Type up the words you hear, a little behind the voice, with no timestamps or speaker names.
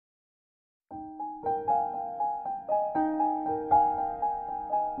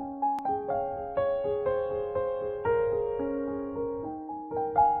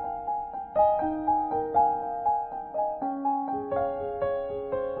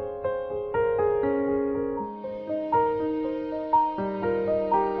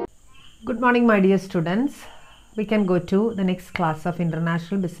Good morning, my dear students. We can go to the next class of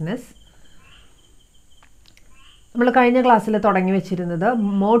international business. നമ്മൾ കഴിഞ്ഞ ക്ലാസ്സിൽ തുടങ്ങി വെച്ചിരുന്നത്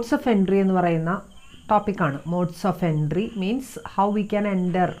മോഡ്സ് ഓഫ് എൻട്രി എന്ന് പറയുന്ന ടോപ്പിക്കാണ്. Modes of entry means how we can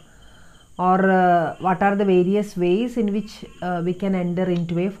enter or what are the various ways in which we can enter in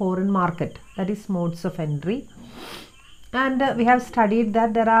to A foreign market. That is modes of entry. And we have studied that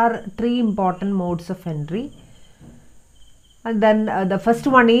there are three important modes of entry. And then the first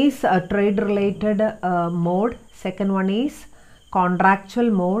one is trade related mode, second one is contractual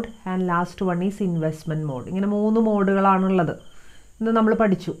mode, and last one is investment mode. ഇങ്ങനെ മൂന്ന് മോഡുകളാണുള്ളത്. ഇന്ന് നമ്മൾ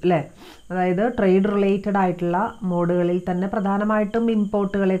പഠിച്ചു അല്ലേ? അതായത് trade related ആയിട്ടുള്ള മോഡുകളിൽ തന്നെ പ്രധാനമായിട്ടും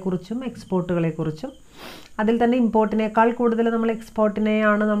ഇമ്പോർട്ടുകളെക്കുറിച്ചും എക്സ്പോർട്ടുകളെക്കുറിച്ചും, അതിൽ തന്നെ ഇമ്പോർട്ടിനേക്കാൾ കൂടുതൽ നമ്മൾ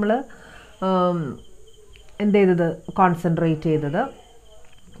എക്സ്പോർട്ടിനെയാണ് നമ്മൾ എന്ത് ചെയ്തത്, കോൺസെൻട്രേറ്റ് ചെയ്തത്.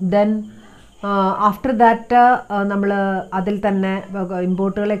 ദെൻ ആഫ്റ്റർ ദാറ്റ് നമ്മൾ അതിൽ തന്നെ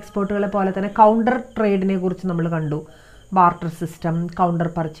ഇമ്പോർട്ടുകൾ എക്സ്പോർട്ടുകളെ പോലെ തന്നെ കൗണ്ടർ ട്രേഡിനെ കുറിച്ച് നമ്മൾ കണ്ടു. ബാർട്ടർ സിസ്റ്റം, കൗണ്ടർ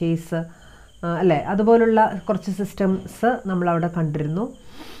പർച്ചേസ് അല്ലേ, അതുപോലുള്ള കുറച്ച് സിസ്റ്റംസ് നമ്മളവിടെ കണ്ടിരുന്നു.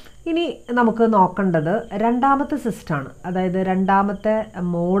 ഇനി നമുക്ക് നോക്കേണ്ടത് രണ്ടാമത്തെ സിസ്റ്റമാണ്, അതായത് രണ്ടാമത്തെ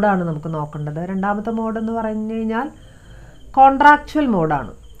മോഡാണ് നമുക്ക് നോക്കേണ്ടത്. രണ്ടാമത്തെ മോഡ് എന്ന് പറഞ്ഞു കഴിഞ്ഞാൽ contractual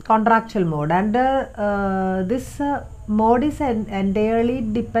മോഡാണ്. Contractual mode, and this mode is entirely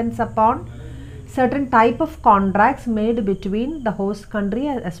depends upon certain type of contracts made between the host country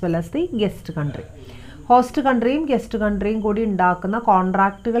as well as the guest country. Host countryയും guest കൺട്രിയും കൂടി ഉണ്ടാക്കുന്ന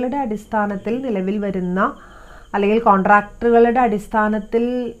കോൺട്രാക്റ്റുകളുടെ അടിസ്ഥാനത്തിൽ നിലവിൽ വരുന്ന അല്ലെങ്കിൽ കോൺട്രാക്റ്റുകളുടെ അടിസ്ഥാനത്തിൽ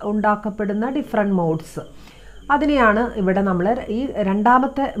ഉണ്ടാക്കപ്പെടുന്ന ഡിഫറെൻറ്റ് മോഡ്സ്, അതിനെയാണ് ഇവിടെ നമ്മൾ ഈ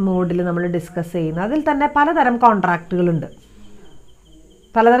രണ്ടാമത്തെ മോഡിൽ നമ്മൾ ഡിസ്കസ് ചെയ്യുന്നത്. അതിൽ തന്നെ പലതരം കോൺട്രാക്റ്റുകളുണ്ട്.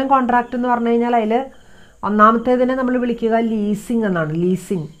 പലതരം കോൺട്രാക്റ്റ് എന്ന് പറഞ്ഞു കഴിഞ്ഞാൽ അതിൽ ഒന്നാമത്തേതിനെ നമ്മൾ വിളിക്കുക ലീസിങ് എന്നാണ്.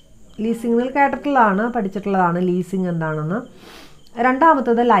 ലീസിങ് നിങ്ങൾ കേട്ടിട്ടുള്ളതാണ്, പഠിച്ചിട്ടുള്ളതാണ് ലീസിങ് എന്താണെന്ന്.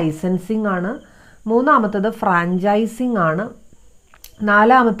 രണ്ടാമത്തേത് ലൈസൻസിങ് ആണ്. മൂന്നാമത്തേത് ഫ്രാഞ്ചൈസിങ് ആണ്.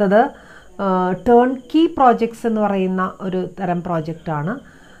 നാലാമത്തേത് ടേൺ കീ പ്രോജക്ട്സ് എന്ന് പറയുന്ന ഒരു തരം പ്രോജക്റ്റാണ്.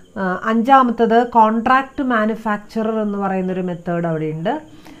 അഞ്ചാമത്തേത് കോൺട്രാക്റ്റ് മാനുഫാക്ചറർ എന്ന് പറയുന്നൊരു മെത്തേഡ് അവിടെയുണ്ട്.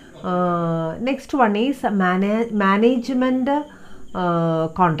 Next one is management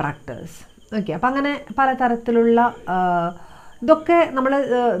contractors. Okay, അപ്പം അങ്ങനെ പലതരത്തിലുള്ള ഇതൊക്കെ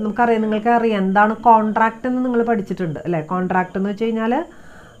നിങ്ങൾക്കറിയാം എന്താണ് കോൺട്രാക്റ്റ് എന്ന് നിങ്ങൾ പഠിച്ചിട്ടുണ്ട് അല്ലേ? കോൺട്രാക്റ്റ് എന്ന് വെച്ച് കഴിഞ്ഞാൽ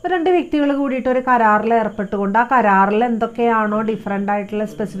രണ്ട് വ്യക്തികൾ കൂടിയിട്ട് ഒരു കരാറിൽ ഏർപ്പെട്ടുകൊണ്ട് ആ കരാറിൽ എന്തൊക്കെയാണോ ഡിഫറെൻ്റ് ആയിട്ടുള്ള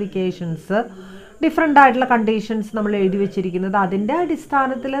സ്പെസിഫിക്കേഷൻസ്, ഡിഫറെൻ്റ് ആയിട്ടുള്ള കണ്ടീഷൻസ് നമ്മൾ എഴുതി വെച്ചിരിക്കുന്നത്, അതിൻ്റെ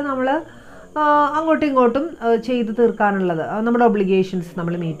അടിസ്ഥാനത്തിൽ നമ്മൾ അങ്ങോട്ടും ഇങ്ങോട്ടും ചെയ്ത് തീർക്കാനുള്ളത്, നമ്മുടെ ഒബ്ലിഗേഷൻസ്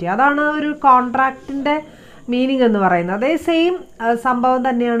നമ്മൾ മീറ്റ് ചെയ്യുക, അതാണ് ഒരു കോൺട്രാക്റ്റിൻ്റെ മീനിങ് എന്ന് പറയുന്നത്. അതേ സെയിം സംഭവം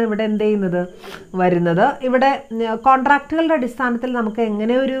തന്നെയാണ് ഇവിടെ എന്ത് ചെയ്യുന്നത് വരുന്നത്. ഇവിടെ കോൺട്രാക്റ്റുകളുടെ അടിസ്ഥാനത്തിൽ നമുക്ക്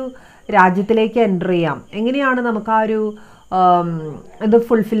എങ്ങനെ ഒരു രാജ്യത്തിലേക്ക് എൻ്റർ ചെയ്യാം, എങ്ങനെയാണ് നമുക്ക് ആ ഒരു ഇത്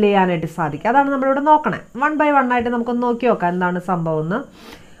ഫുൾഫിൽ ചെയ്യാനായിട്ട് സാധിക്കുക, അതാണ് നമ്മളിവിടെ നോക്കണേ. വൺ ബൈ വൺ ആയിട്ട് നമുക്കൊന്ന് നോക്കി നോക്കാം എന്താണ് സംഭവം എന്ന്.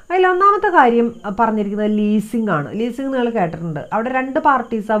 അതിൽ ഒന്നാമത്തെ കാര്യം പറഞ്ഞിരിക്കുന്നത് ലീസിങ് ആണ്. ലീസിങ് നിങ്ങൾ കേട്ടിട്ടുണ്ട്. അവിടെ രണ്ട്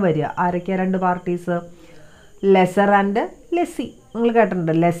പാർട്ടീസാണ് വരിക. ആരൊക്കെയാണ് രണ്ട് പാർട്ടീസ്? Lesser and lessee. നിങ്ങൾ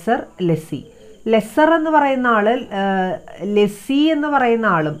കേട്ടിട്ടുണ്ട്, ലെസർ ലെസ്സി. ലെസർ എന്ന് പറയുന്ന ആള് ലെസ്സി എന്ന് പറയുന്ന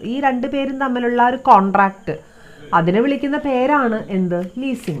ആളും ഈ രണ്ട് പേരും തമ്മിലുള്ള ഒരു കോൺട്രാക്റ്റ്, അതിനെ വിളിക്കുന്ന പേരാണ് എന്ത്?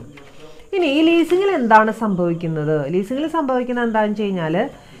 ലീസിങ്. ഇനി ഈ ലീസിങ്ങിൽ എന്താണ് സംഭവിക്കുന്നത്? ലീസിങ്ങിൽ സംഭവിക്കുന്നത് എന്താണെന്ന് വെച്ച് കഴിഞ്ഞാൽ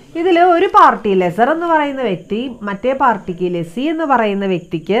ഇതിൽ ഒരു പാർട്ടി ലെസർ എന്ന് പറയുന്ന വ്യക്തി മറ്റേ പാർട്ടിക്ക് ലെസ്സി എന്ന് പറയുന്ന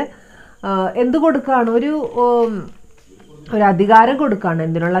വ്യക്തിക്ക് എന്ത് കൊടുക്കുകയാണ്? ഒരു അധികാരം കൊടുക്കുകയാണ്.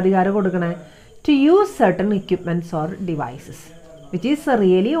 എന്തിനുള്ള അധികാരം കൊടുക്കണേ? To use certain equipments or devices which is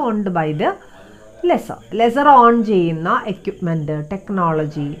really owned by the lessor on ചെയ്യുന്ന എക്യുപ്മെൻറ്റ്,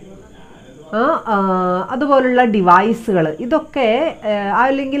 ടെക്നോളജി, അതുപോലുള്ള ഡിവൈസുകൾ, ഇതൊക്കെ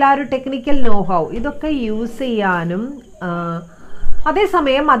അല്ലെങ്കിൽ ആ ഒരു ടെക്നിക്കൽ നോഹൗ ഇതൊക്കെ യൂസ് ചെയ്യാനും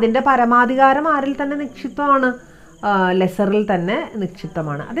അതേസമയം അതിൻ്റെ പരമാധികാരം ആരിൽ തന്നെ നിക്ഷിപ്തമാണ്? ലെസറിൽ തന്നെ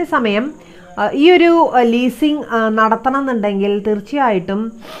നിക്ഷിപ്തമാണ്. അതേസമയം ഈ ഒരു ലീസിങ് നടത്തണം എന്നുണ്ടെങ്കിൽ തീർച്ചയായിട്ടും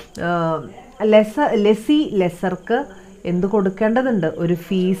ലെസർക്ക് എന്ത് കൊടുക്കേണ്ടതുണ്ട്? ഒരു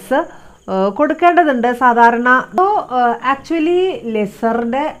ഫീസ് കൊടുക്കേണ്ടതുണ്ട് സാധാരണ. അപ്പോൾ ആക്ച്വലി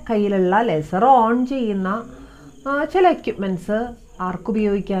ലെസറിൻ്റെ കയ്യിലുള്ള ലെസർ ഓൺ ചെയ്യുന്ന ചില എക്യുപ്മെൻറ്റ്സ്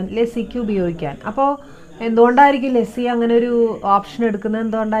ആർക്കുപയോഗിക്കാൻ? ലെസ്സിക്ക് ഉപയോഗിക്കാൻ. അപ്പോൾ എന്തുകൊണ്ടായിരിക്കും ലെസ്സി അങ്ങനെ ഒരു ഓപ്ഷൻ എടുക്കുന്നത്?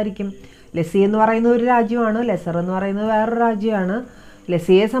 എന്തുകൊണ്ടായിരിക്കും? ലെസ്സി എന്ന് പറയുന്ന ഒരു രാജ്യമാണ്, ലെസർ എന്ന് പറയുന്നത് വേറൊരു രാജ്യമാണ്.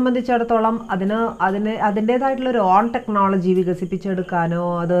 ലെസ്സിയെ സംബന്ധിച്ചിടത്തോളം അതിൻ്റേതായിട്ടുള്ളൊരു ഓൺ ടെക്നോളജി വികസിപ്പിച്ചെടുക്കാനോ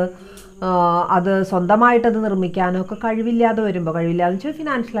അത് സ്വന്തമായിട്ടത് നിർമ്മിക്കാനോ ഒക്കെ കഴിവില്ലാതെ വരുമ്പോൾ, കഴിവില്ലാതെ വെച്ചാൽ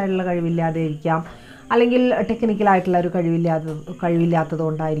ഫിനാൻഷ്യലായിട്ടുള്ള കഴിവില്ലാതെ ഇരിക്കാം, അല്ലെങ്കിൽ ടെക്നിക്കലായിട്ടുള്ള ഒരു കഴിവില്ലാത്തത്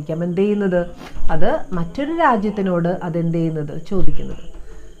കൊണ്ടായിരിക്കാം എന്ത് ചെയ്യുന്നത്, അത് മറ്റൊരു രാജ്യത്തിനോട് അതെന്ത് ചെയ്യുന്നത്, ചോദിക്കുന്നത്.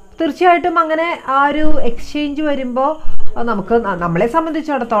 തീർച്ചയായിട്ടും അങ്ങനെ ആ ഒരു എക്സ്ചേഞ്ച് വരുമ്പോൾ നമുക്ക് നമ്മളെ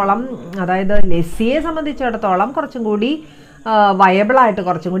സംബന്ധിച്ചിടത്തോളം, അതായത് ലെസ്സിയെ സംബന്ധിച്ചിടത്തോളം കുറച്ചും കൂടി വയബിളായിട്ട്,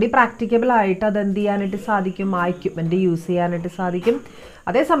 കുറച്ചും കൂടി പ്രാക്ടിക്കബിൾ ആയിട്ട് അത് എന്ത് ചെയ്യാനായിട്ട് സാധിക്കും, ആ എക്യുപ്മെൻറ്റ് യൂസ് ചെയ്യാനായിട്ട് സാധിക്കും.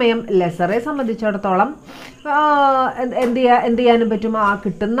 അതേസമയം ലെസറെ സംബന്ധിച്ചിടത്തോളം എന്ത് ചെയ്യാനും പറ്റും, ആ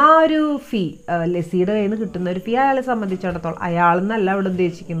കിട്ടുന്ന ഒരു ഫീ, ലെസ്സിയുടെ കയ്യിൽ നിന്ന് കിട്ടുന്ന ഒരു ഫീ അയാളെ സംബന്ധിച്ചിടത്തോളം, അയാളെന്നല്ല ഇവിടെ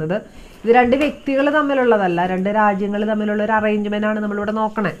ഉദ്ദേശിക്കുന്നത്, ഇത് രണ്ട് വ്യക്തികൾ തമ്മിലുള്ളതല്ല, രണ്ട് രാജ്യങ്ങൾ തമ്മിലുള്ള ഒരു അറേഞ്ച്മെൻ്റ് ആണ് നമ്മളിവിടെ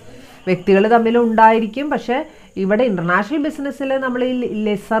നോക്കണേ. വ്യക്തികൾ തമ്മിലുണ്ടായിരിക്കും, പക്ഷേ ഇവിടെ ഇൻ്റർനാഷണൽ ബിസിനസ്സിൽ നമ്മൾ ഈ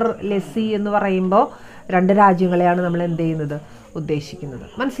ലെസ്സി എന്ന് പറയുമ്പോൾ രണ്ട് രാജ്യങ്ങളെയാണ് നമ്മൾ എന്ത് ചെയ്യുന്നത്, ഉദ്ദേശിക്കുന്നത്.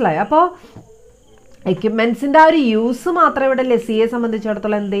 മനസ്സിലായോ? അപ്പോൾ എക്യുപ്മെൻറ്റ്സിൻ്റെ ആ ഒരു യൂസ് മാത്രമേ ഇവിടെ ലെസ്സിയെ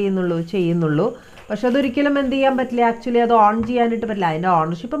സംബന്ധിച്ചിടത്തോളം എന്ത് ചെയ്യുന്നുള്ളൂ. പക്ഷെ അതൊരിക്കലും എന്ത് ചെയ്യാൻ പറ്റില്ല, ആക്ച്വലി അത് ഓൺ ചെയ്യാനായിട്ട് പറ്റില്ല. അതിൻ്റെ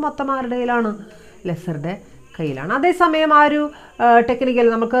ഓണർഷിപ്പ് മൊത്തം ആരുടെ കയ്യിലാണ്, ലെസറുടെ കയ്യിലാണ്. അതേസമയം ആ ഒരു ടെക്നിക്കൽ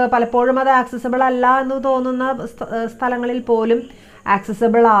നമുക്ക് പലപ്പോഴും അത് ആക്സസിബിൾ അല്ല എന്ന് തോന്നുന്ന സ്ഥലങ്ങളിൽ പോലും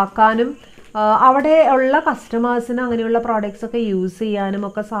ആക്സസിബിൾ ആക്കാനും അവിടെ ഉള്ള കസ്റ്റമേഴ്സിന് അങ്ങനെയുള്ള പ്രോഡക്റ്റ്സ് ഒക്കെ യൂസ് ചെയ്യാനും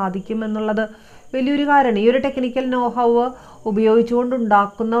ഒക്കെ സാധിക്കും എന്നുള്ളത് വലിയൊരു കാര്യമാണ്. ഈ ഒരു ടെക്നിക്കൽ നോഹവ്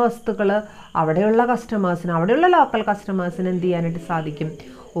ഉപയോഗിച്ചുകൊണ്ടുണ്ടാക്കുന്ന വസ്തുക്കൾ അവിടെയുള്ള കസ്റ്റമേഴ്സിന്, അവിടെയുള്ള ലോക്കൽ കസ്റ്റമേഴ്സിന് എന്ത് ചെയ്യാനായിട്ട് സാധിക്കും,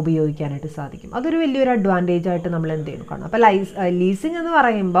 ഉപയോഗിക്കാനായിട്ട് സാധിക്കും. അതൊരു വലിയൊരു അഡ്വാൻറ്റേജ് ആയിട്ട് നമ്മൾ എന്ത് ചെയ്യണം കാണാം. അപ്പോൾ ലീസിങ് എന്ന്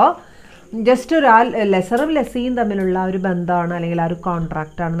പറയുമ്പോൾ ജസ്റ്റ് ഒരു ലെസറും ലെസ്സിയും തമ്മിലുള്ള ഒരു ബന്ധമാണ്, അല്ലെങ്കിൽ ആ ഒരു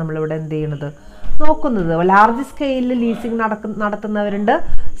കോൺട്രാക്റ്റാണ് നമ്മളിവിടെ എന്ത് ചെയ്യണത്, നോക്കുന്നത്. ലാർജ് സ്കെയിലിൽ ലീസിങ് നടത്തുന്നവരുണ്ട്,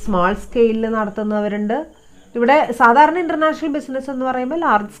 സ്മാൾ സ്കെയിലിൽ നടത്തുന്നവരുണ്ട്. ഇവിടെ സാധാരണ ഇൻ്റർനാഷണൽ ബിസിനസ് എന്ന് പറയുമ്പോൾ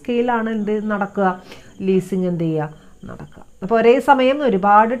ലാർജ് സ്കെയിലാണ് എന്ത് നടക്കുക, ലീസിങ് എന്ത് ചെയ്യുക, നടക്കുക. അപ്പോൾ ഒരേ സമയം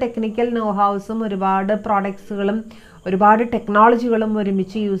ഒരുപാട് ടെക്നിക്കൽ നോഹൗസും ഒരുപാട് പ്രോഡക്ട്സുകളും ഒരുപാട് ടെക്നോളജികളും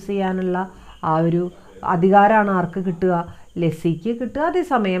ഒരുമിച്ച് യൂസ് ചെയ്യാനുള്ള ആ ഒരു അധികാരമാണ് ആർക്ക് കിട്ടുക, ലെസ്സിക്ക് കിട്ടുക.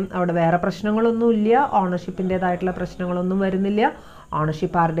 അതേസമയം അവിടെ വേറെ പ്രശ്നങ്ങളൊന്നുമില്ല, ഓണർഷിപ്പിൻ്റേതായിട്ടുള്ള പ്രശ്നങ്ങളൊന്നും വരുന്നില്ല.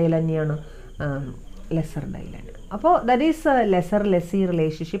 ഓണർഷിപ്പ് ആരുടെ തന്നെയാണ്, ലെസറിൻ്റെ കയ്യിലാണ്. അപ്പോൾ that is lessee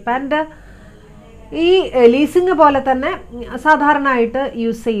relationship. And ഈ ലീസിങ് പോലെ തന്നെ സാധാരണയായിട്ട്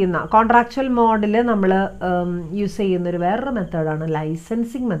യൂസ് ചെയ്യുന്ന കോൺട്രാക്ച്വൽ മോഡിൽ നമ്മൾ യൂസ് ചെയ്യുന്നൊരു വേറൊരു മെത്തേഡാണ്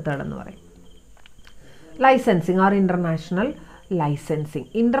ലൈസൻസിങ് മെത്തേഡ് എന്ന് പറയും. Licensing or international licensing.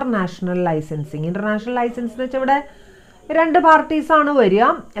 International licensing എന്ന് വെച്ചാൽ ഇവിടെ രണ്ട് പാർട്ടീസാണ് വരിക.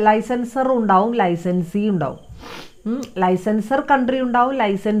 ലൈസൻസറും ഉണ്ടാവും, ലൈസൻസി ഉണ്ടാവും. ലൈസൻസർ കൺട്രി ഉണ്ടാവും,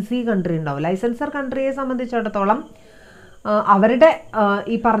 ലൈസൻസി കൺട്രി ഉണ്ടാവും. ലൈസൻസർ കൺട്രിയെ സംബന്ധിച്ചിടത്തോളം അവരുടെ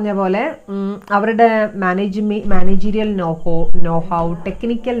ഈ പറഞ്ഞ പോലെ അവരുടെ മാനേജീരിയൽ നോഹൗ,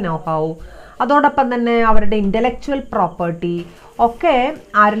 ടെക്നിക്കൽ നോഹൗ, അതോടൊപ്പം തന്നെ അവരുടെ ഇൻ്റലക്ച്വൽ പ്രോപ്പർട്ടി ഒക്കെ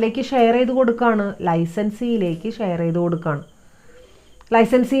ആരിലേക്ക് ഷെയർ ചെയ്ത് കൊടുക്കുകയാണ്, ലൈസൻസിയിലേക്ക് ഷെയർ ചെയ്ത് കൊടുക്കുകയാണ്.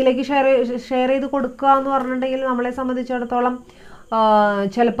 ലൈസൻസിയിലേക്ക് ഷെയർ ചെയ്ത് കൊടുക്കുക എന്ന് പറഞ്ഞിട്ടുണ്ടെങ്കിൽ നമ്മളെ സംബന്ധിച്ചിടത്തോളം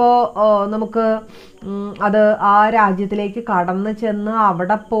ചിലപ്പോൾ നമുക്ക് അത് ആ രാജ്യത്തിലേക്ക് കടന്ന് ചെന്ന്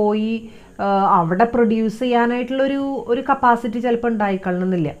അവിടെ പോയി അവിടെ പ്രൊഡ്യൂസ് ചെയ്യാനായിട്ടുള്ളൊരു കപ്പാസിറ്റി ചിലപ്പോൾ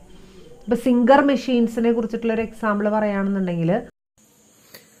ഉണ്ടായിക്കൊള്ളണമെന്നില്ല. ഇപ്പോൾ സിംഗർ മെഷീൻസിനെ കുറിച്ചിട്ടുള്ളൊരു എക്സാമ്പിൾ പറയുകയാണെന്നുണ്ടെങ്കിൽ,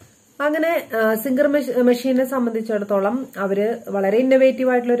 അങ്ങനെ സിംഗർ മെഷീനെ സംബന്ധിച്ചിടത്തോളം അവർ വളരെ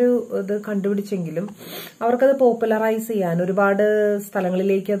ഇന്നോവേറ്റീവ് ആയിട്ടുള്ളൊരു ഇത് കണ്ടുപിടിച്ചെങ്കിലും അവർക്കത് പോപ്പുലറൈസ് ചെയ്യാൻ, ഒരുപാട്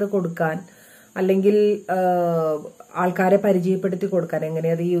സ്ഥലങ്ങളിലേക്ക് അത് കൊടുക്കാൻ, അല്ലെങ്കിൽ ആൾക്കാരെ പരിചയപ്പെടുത്തി കൊടുക്കാൻ,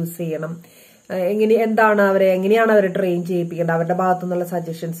 എങ്ങനെയത് യൂസ് ചെയ്യണം, എങ്ങനെയാണ് അവരെ ട്രെയിൻ ചെയ്യിപ്പിക്കേണ്ടത്, അവരുടെ ഭാഗത്തു നിന്നുള്ള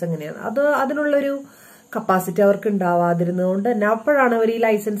സജഷൻസ് എങ്ങനെയാണ്, അതിനുള്ളൊരു കപ്പാസിറ്റി അവർക്ക് ഉണ്ടാവാതിരുന്നതുകൊണ്ട് തന്നെ അപ്പോഴാണ് അവർ ഈ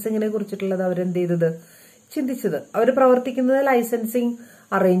ലൈസൻസിങ്ങിനെ കുറിച്ചിട്ടുള്ളത് അവരെന്ത് ചെയ്തത്, ചിന്തിച്ചത്. അവർ പ്രവർത്തിക്കുന്നത് ലൈസൻസിങ്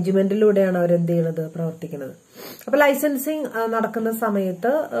അറേഞ്ച്മെന്റിലൂടെയാണ് അവരെന്ത് ചെയ്യണത്, പ്രവർത്തിക്കുന്നത്. അപ്പൊ ലൈസൻസിങ് നടക്കുന്ന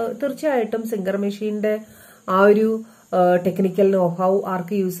സമയത്ത് തീർച്ചയായിട്ടും സിംഗർ മെഷീന്റെ ആ ഒരു ടെക്നിക്കൽ നോഹൗ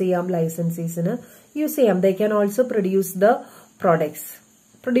ആർക്ക് യൂസ് ചെയ്യാം, ലൈസൻസീസിന് യൂസ് ചെയ്യാം. They can also produce the products,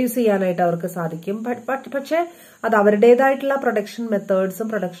 produce ചെയ്യാനായിട്ട് അവർക്ക് സാധിക്കും. പക്ഷെ അത് അവരുടേതായിട്ടുള്ള പ്രൊഡക്ഷൻ മെത്തേഡ്സും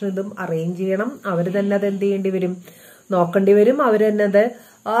പ്രൊഡക്ഷൻ ഇതും അറേഞ്ച് ചെയ്യണം. അവർ തന്നെ അത് എന്ത് ചെയ്യേണ്ടി വരും, നോക്കേണ്ടി വരും. അവർ തന്നെ അത്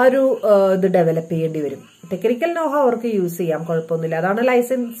ആ ഒരു ഇത് ഡെവലപ്പ് ചെയ്യേണ്ടി വരും. ടെക്നിക്കൽ നോഹ അവർക്ക് യൂസ് ചെയ്യാം, കുഴപ്പമൊന്നുമില്ല. അതാണ്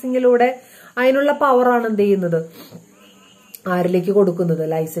ലൈസൻസിങ്ങിലൂടെ അതിനുള്ള പവറാണ് എന്ത് ചെയ്യുന്നത്, ആരിലേക്ക് കൊടുക്കുന്നത്,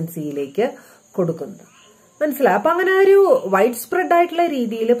 ലൈസൻസിയിലേക്ക് കൊടുക്കുന്നത്. മനസ്സിലായി? അപ്പൊ അങ്ങനെ ഒരു വൈഡ് സ്പ്രെഡ് ആയിട്ടുള്ള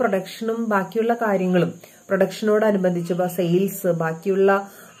രീതിയിൽ പ്രൊഡക്ഷനും ബാക്കിയുള്ള കാര്യങ്ങളും, പ്രൊഡക്ഷനോടനുബന്ധിച്ച് സെയിൽസ്, ബാക്കിയുള്ള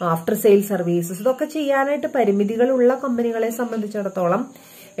ആഫ്റ്റർ സെയിൽ സർവീസസ്, ഇതൊക്കെ ചെയ്യാനായിട്ട് പരിമിതികളുള്ള കമ്പനികളെ സംബന്ധിച്ചിടത്തോളം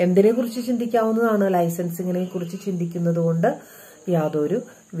എന്തിനെ കുറിച്ച് ചിന്തിക്കാവുന്നതാണ്, ലൈസൻസിങ്ങിനെ കുറിച്ച് ചിന്തിക്കുന്നത് കൊണ്ട് യാതൊരു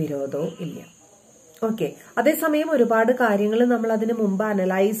വിരോധവും ഇല്ല. ഓക്കെ. അതേസമയം ഒരുപാട് കാര്യങ്ങൾ നമ്മൾ അതിന് മുമ്പ്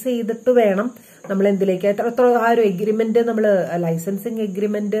അനലൈസ് ചെയ്തിട്ട് വേണം നമ്മൾ എന്തിലേക്ക് ആ ഒരു എഗ്രിമെന്റ്, നമ്മൾ ലൈസൻസിങ്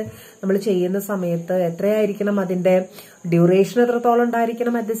എഗ്രിമെന്റ് നമ്മൾ ചെയ്യുന്ന സമയത്ത് എത്രയായിരിക്കണം, അതിന്റെ ഡ്യൂറേഷൻ എത്രത്തോളം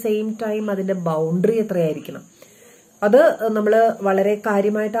ഉണ്ടായിരിക്കണം, അറ്റ് ദ സെയിം ടൈം അതിന്റെ ബൗണ്ടറി എത്രയായിരിക്കണം, അത് നമ്മൾ വളരെ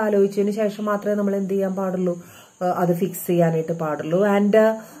കാര്യമായിട്ട് ആലോചിച്ചതിന് ശേഷം മാത്രമേ നമ്മൾ എന്ത് ചെയ്യാൻ പാടുള്ളൂ, അത് ഫിക്സ് ചെയ്യാനായിട്ട് പാടുള്ളൂ. ആൻഡ്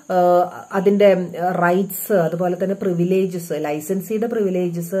അതിന്റെ റൈറ്റ്സ്, അതുപോലെ തന്നെ പ്രിവിലേജസ്, ലൈസൻസിയുടെ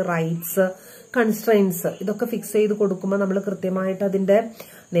പ്രിവിലേജസ്, റൈറ്റ്സ്, കൺസ്ട്രെയിൻസ് ഇതൊക്കെ ഫിക്സ് ചെയ്ത് കൊടുക്കുമ്പോൾ നമ്മൾ കൃത്യമായിട്ട് അതിന്റെ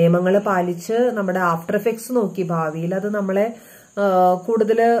നിയമങ്ങൾ പാലിച്ച് നമ്മുടെ ആഫ്റ്റർ എഫക്ട്സ് നോക്കി ഭാവിയിൽ അത് നമ്മളെ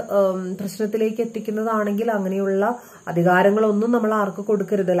കൂടുതൽ പ്രശ്നത്തിലേക്ക് എത്തിക്കുന്നതാണെങ്കിൽ അങ്ങനെയുള്ള അധികാരങ്ങളൊന്നും നമ്മൾ ആർക്ക്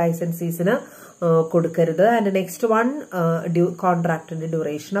കൊടുക്കരുത്, ലൈസൻസീസിന് കൊടുക്കരുത്. And next one കോൺട്രാക്ടിന്റെ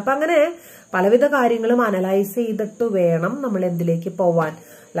duration. അപ്പൊ അങ്ങനെ പലവിധ കാര്യങ്ങളും അനലൈസ് ചെയ്തിട്ട് വേണം നമ്മൾ എന്തിലേക്ക് പോവാൻ,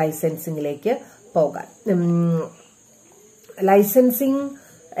 ലൈസൻസിങ്ങിലേക്ക് പോകാൻ. ലൈസൻസിങ്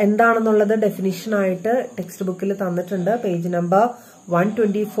എന്താണെന്നുള്ളത് ഡെഫിനിഷനായിട്ട് ടെക്സ്റ്റ് ബുക്കിൽ തന്നിട്ടുണ്ട്. പേജ് നമ്പർ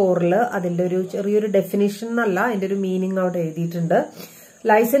 124 അതിന്റെ ഒരു ചെറിയൊരു ഡെഫിനിഷൻ എന്നല്ല, അതിന്റെ ഒരു മീനിങ് അവിടെ എഴുതിയിട്ടുണ്ട്.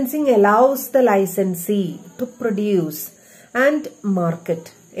 Licensing allows the licensee to produce and market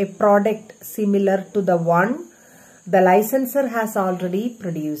a product similar to the one the licensor has already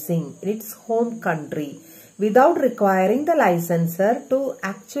producing in its home country without requiring the licensor to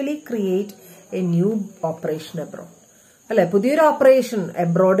actually create a new operation abroad. അല്ലെ, പുതിയൊരു operation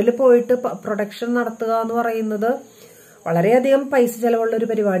എബ്രോഡിൽ പോയിട്ട് production നടത്തുക എന്ന് പറയുന്നത് വളരെയധികം പൈസ ചെലവുള്ള ഒരു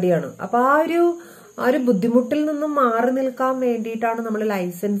പരിപാടിയാണ്. അപ്പൊ ആ ഒരു ബുദ്ധിമുട്ടിൽ നിന്നും മാറി നിൽക്കാൻ വേണ്ടിയിട്ടാണ് നമ്മൾ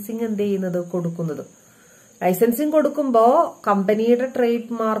ലൈസൻസിങ് എന്ത് ചെയ്യുന്നത്, കൊടുക്കുന്നത്. ലൈസൻസിങ് കൊടുക്കുമ്പോൾ കമ്പനിയുടെ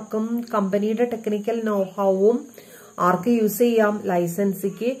ട്രേഡ് മാർക്കും കമ്പനിയുടെ ടെക്നിക്കൽ നോഹവും ആർക്ക് യൂസ് ചെയ്യാം,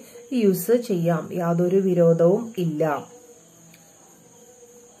 ലൈസൻസിക്ക് യൂസ് ചെയ്യാം, യാതൊരു വിരോധവും ഇല്ല.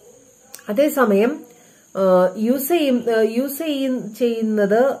 അതേസമയം യൂസ്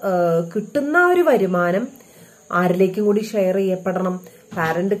ചെയ്യുന്നത് കിട്ടുന്ന ഒരു വരുമാനം ആരിലേക്കും കൂടി ഷെയർ ചെയ്യപ്പെടണം,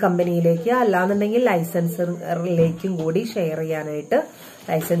 പാരന്റ് കമ്പനിയിലേക്ക്, അല്ലാന്നുണ്ടെങ്കിൽ ലൈസൻസറിലേക്കും കൂടി ഷെയർ ചെയ്യാനായിട്ട്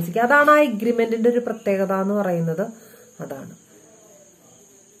ലൈസൻസിക്ക്. അതാണ് ആ എഗ്രിമെന്റിന്റെ ഒരു പ്രത്യേകത എന്ന് പറയുന്നത്, അതാണ്.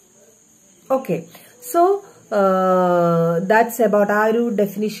 Okay, so that's about. ആ ഒരു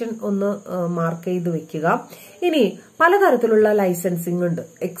ഡെഫിനിഷൻ ഒന്ന് മാർക്ക് ചെയ്ത് വെക്കുക. ഇനി പലതരത്തിലുള്ള ലൈസൻസിങ് ഉണ്ട്.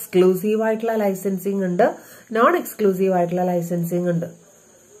 എക്സ്ക്ലൂസീവ് ആയിട്ടുള്ള ലൈസൻസിങ് ഉണ്ട്, നോൺ എക്സ്ക്ലൂസീവ് ആയിട്ടുള്ള ലൈസൻസിങ് ഉണ്ട്.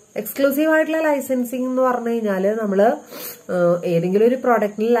 എക്സ്ക്ലൂസീവ് ആയിട്ടുള്ള ലൈസൻസിങ് എന്ന് പറഞ്ഞു കഴിഞ്ഞാല് നമ്മള് ഏതെങ്കിലും ഒരു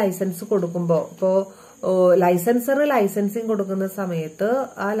പ്രോഡക്റ്റിന് ലൈസൻസ് കൊടുക്കുമ്പോൾ, ഇപ്പോ ലൈസൻസിങ് കൊടുക്കുന്ന സമയത്ത്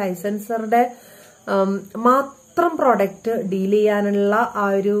ആ ലൈസൻസറുടെ മാത്രം പ്രോഡക്റ്റ് ഡീൽ ചെയ്യാനുള്ള ആ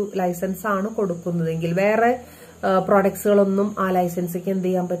ഒരു ലൈസൻസ് ആണ് കൊടുക്കുന്നതെങ്കിൽ വേറെ പ്രോഡക്ട്സുകളൊന്നും ആ ലൈസൻസിക്ക് എന്ത്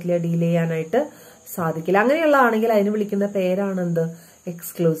ചെയ്യാൻ പറ്റില്ല, ഡീൽ ചെയ്യാനായിട്ട് സാധിക്കില്ല. അങ്ങനെയുള്ളതാണെങ്കിൽ അതിന് വിളിക്കുന്ന പേരാണ് എന്ത്,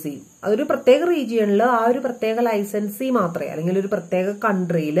 എക്സ്ക്ലൂസീവ്. അതൊരു പ്രത്യേക റീജിയണിൽ ആ ഒരു പ്രത്യേക ലൈസൻസി മാത്രമേ, അല്ലെങ്കിൽ ഒരു പ്രത്യേക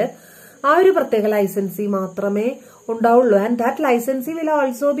കൺട്രിയിൽ ആ ഒരു പ്രത്യേക ലൈസൻസി മാത്രമേ ഉണ്ടാവുള്ളൂ. And that licensee will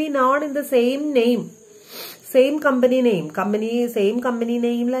also be non in the same name, same company name, same company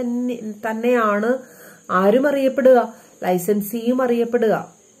നെയിമിൽ തന്നെയാണ് ആരും അറിയപ്പെടുക, ലൈസൻസിയും അറിയപ്പെടുക.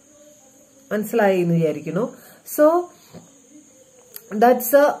 മനസ്സിലായി എന്ന് വിചാരിക്കുന്നു. So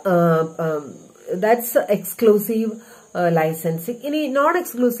that's exclusive licensing. ഇനി നോൺ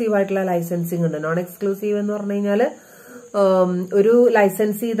എക്സ്ക്ലൂസീവ് ആയിട്ടുള്ള ലൈസൻസിങ് ഉണ്ട്. നോൺ എക്സ്ക്ലൂസീവ് എന്ന് പറഞ്ഞു കഴിഞ്ഞാൽ ഒരു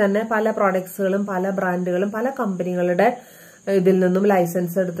ലൈസൻസി തന്നെ പല പ്രോഡക്ട്സുകളും പല ബ്രാൻഡുകളും പല കമ്പനികളുടെ ഇതിൽ നിന്നും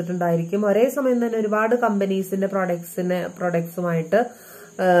ലൈസൻസ് എടുത്തിട്ടുണ്ടായിരിക്കും. ഒരേ സമയം തന്നെ ഒരുപാട് കമ്പനീസിന്റെ പ്രോഡക്ട്സുമായിട്ട്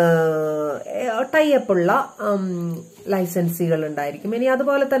ടൈഅപ്പ് ഉള്ള ലൈസൻസികൾ ഉണ്ടായിരിക്കും. ഇനി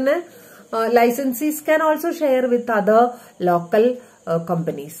അതുപോലെ തന്നെ licensees can also share with other local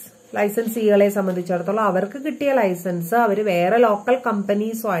companies. ലൈസൻസികളെ സംബന്ധിച്ചിടത്തോളം അവർക്ക് കിട്ടിയ ലൈസൻസ് അവർ വേറെ ലോക്കൽ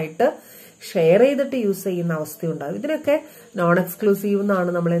കമ്പനീസുമായിട്ട് ഷെയർ ചെയ്തിട്ട് യൂസ് ചെയ്യുന്ന അവസ്ഥയുണ്ടാകും. ഇതിനൊക്കെ നോൺ എക്സ്ക്ലൂസീവ്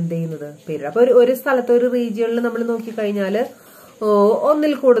എന്നാണ് നമ്മൾ എന്ത് ചെയ്യുന്നത് പേര്. അപ്പൊ ഒരു സ്ഥലത്ത് ഒരു റീജിയണിൽ നമ്മൾ നോക്കിക്കഴിഞ്ഞാൽ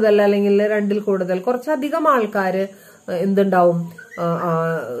ഒന്നിൽ കൂടുതൽ അല്ലെങ്കിൽ രണ്ടിൽ കൂടുതൽ കുറച്ചധികം ആൾക്കാര് എന്തുണ്ടാവും,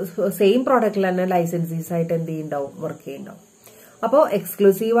 സെയിം പ്രോഡക്റ്റിൽ തന്നെ ലൈസൻസീസ് ആയിട്ട് എന്ത് ചെയ്യുന്നുണ്ടാവും, വർക്ക് ചെയ്യുന്നുണ്ടാവും. അപ്പോൾ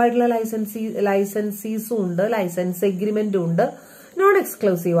എക്സ്ക്ലൂസീവ് ആയിട്ടുള്ള ലൈസൻസീസും ഉണ്ട്, ലൈസൻസ് എഗ്രിമെന്റും ഉണ്ട്, നോൺ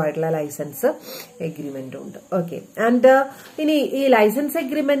എക്സ്ക്ലൂസീവ് ആയിട്ടുള്ള ലൈസൻസ് എഗ്രിമെന്റും ഉണ്ട്. ഓക്കെ, ആൻഡ് ഇനി ഈ ലൈസൻസ്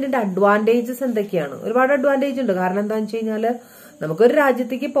എഗ്രിമെന്റിന്റെ അഡ്വാൻറ്റേജസ് എന്തൊക്കെയാണ്? ഒരുപാട് അഡ്വാൻറ്റേജ് ഉണ്ട്. കാരണം എന്താണെന്ന് വെച്ച് കഴിഞ്ഞാല് നമുക്കൊരു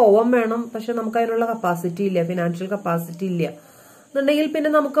രാജ്യത്തേക്ക് പോവാൻ വേണം, പക്ഷെ നമുക്ക് അതിനുള്ള കപ്പാസിറ്റി ഇല്ല, ഫിനാൻഷ്യൽ കപ്പാസിറ്റി ഇല്ല എന്നുണ്ടെങ്കിൽ പിന്നെ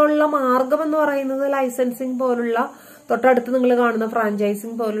നമുക്കുള്ള മാർഗം എന്ന് പറയുന്നത് ലൈസൻസിങ് പോലുള്ള തൊട്ടടുത്ത് നിങ്ങൾ കാണുന്ന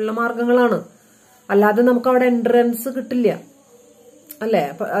ഫ്രാഞ്ചൈസിങ് പോലുള്ള മാർഗങ്ങളാണ്. അല്ലാതെ നമുക്ക് അവിടെ എൻട്രൻസ് കിട്ടില്ല, അല്ലെ?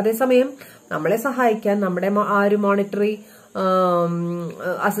 അതേസമയം നമ്മളെ സഹായിക്കാൻ നമ്മുടെ ആ ഒരു മോണിറ്ററി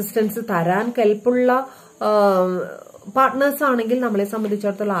അസിസ്റ്റൻസ് തരാൻ കെൽപ്പുള്ള പാർട്ട്നേഴ്സ് ആണെങ്കിൽ നമ്മളെ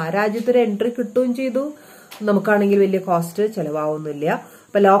സംബന്ധിച്ചിടത്തോളം ആ രാജ്യത്തൊരു എൻട്രി കിട്ടുകയും ചെയ്തു, നമുക്കാണെങ്കിൽ വലിയ കോസ്റ്റ് ചെലവാവുന്നില്ല.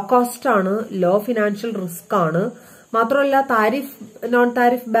 അപ്പൊ ലോ കോസ്റ്റ് ആണ്, ലോ ഫിനാൻഷ്യൽ റിസ്ക് ആണ്. മാത്രമല്ല നോൺ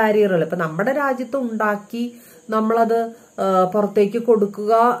താരിഫ് ബാരിയറുകൾ ഇപ്പൊ നമ്മുടെ രാജ്യത്ത് ഉണ്ടാക്കി നമ്മളത് പുറത്തേക്ക്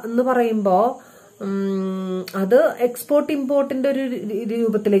കൊടുക്കുക എന്ന് പറയുമ്പോ അത് എക്സ്പോർട്ട് ഇമ്പോർട്ടിന്റെ ഒരു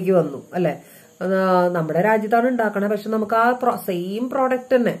രൂപത്തിലേക്ക് വന്നു, അല്ലെ? നമ്മുടെ രാജ്യത്താണ് ഉണ്ടാക്കണത്, പക്ഷെ നമുക്ക് ആ സെയിം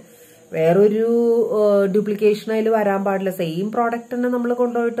പ്രോഡക്റ്റ് തന്നെ വേറൊരു ഡ്യൂപ്ലിക്കേഷൻ അതിൽ വരാൻ പാടില്ല. സെയിം പ്രോഡക്റ്റ് തന്നെ നമ്മൾ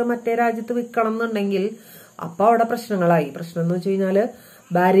കൊണ്ടുപോയിട്ട് മറ്റേ രാജ്യത്ത് വിൽക്കണം എന്നുണ്ടെങ്കിൽ അപ്പൊ അവിടെ പ്രശ്നങ്ങളായി. പ്രശ്നം എന്ന് വെച്ച് കഴിഞ്ഞാല്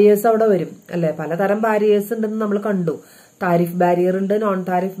ബാരിയേഴ്സ് അവിടെ വരും അല്ലെ. പലതരം ബാരിയേഴ്സ് ഉണ്ടെന്ന് നമ്മൾ കണ്ടു. താരിഫ് ബാരിയർ ഉണ്ട്, നോൺ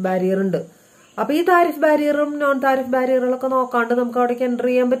താരിഫ് ബാരിയർ ഉണ്ട്. അപ്പൊ ഈ താരിഫ് ബാരിയറും നോൺ താരിഫ് ബാരിയറുകളൊക്കെ നോക്കാണ്ട് നമുക്ക് അവിടേക്ക് എൻ്റർ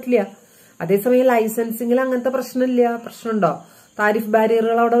ചെയ്യാൻ പറ്റില്ല. അതേസമയം ലൈസൻസിങ്ങിൽ അങ്ങനത്തെ പ്രശ്നമില്ല. പ്രശ്നമുണ്ടോ? താരിഫ്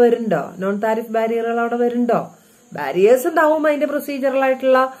ബാരിയറുകൾ അവിടെ വരുന്നുണ്ടോ? നോൺ താരിഫ് ബാരിയറുകൾ അവിടെ വരുന്നുണ്ടോ? ബാരിയേഴ്സ് ഉണ്ടാവും, അതിന്റെ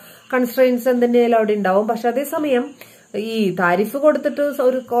പ്രൊസീജിയറലായിട്ടുള്ള കൺസ്ട്രെയിൻസ് എന്തെങ്കിലും അവിടെ ഉണ്ടാവും. പക്ഷെ അതേസമയം ഈ താരിഫ് കൊടുത്തിട്ട്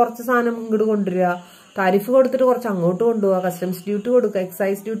ഒരു കുറച്ച് സാധനം ഇങ്ങോട്ട് കൊണ്ടുവരിക, താരിഫ് കൊടുത്തിട്ട് കുറച്ച് അങ്ങോട്ട് കൊണ്ടുപോവുക, കസ്റ്റംസ് ഡ്യൂട്ടി കൊടുക്കുക,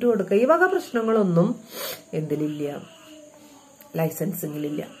 എക്സൈസ് ഡ്യൂട്ടി കൊടുക്കുക, ഈ വക പ്രശ്നങ്ങളൊന്നും എന്തിലില്ല,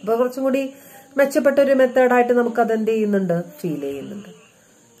 ലൈസൻസിങ്ങിലില്ല. അപ്പൊ കുറച്ചും കൂടി മെച്ചപ്പെട്ട ഒരു മെത്തേഡായിട്ട് നമുക്ക് അത് എന്ത് ചെയ്യുന്നുണ്ട്, ഫീൽ ചെയ്യുന്നുണ്ട്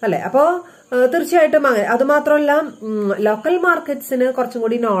അല്ലെ. അപ്പോ തീർച്ചയായിട്ടും അങ്ങനെ. അത് മാത്രമല്ല ലോക്കൽ മാർക്കറ്റ്സിന് കുറച്ചും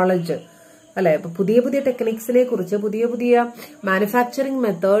കൂടി നോളജ് അല്ലെ, ഇപ്പൊ പുതിയ പുതിയ ടെക്നിക്സിനെ കുറിച്ച്, പുതിയ പുതിയ മാനുഫാക്ചറിങ്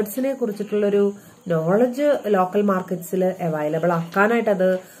മെത്തേഡ്സിനെ കുറിച്ചിട്ടുള്ളൊരു നോളജ് ലോക്കൽ മാർക്കറ്റ്സിൽ അവൈലബിൾ ആക്കാനായിട്ട് അത്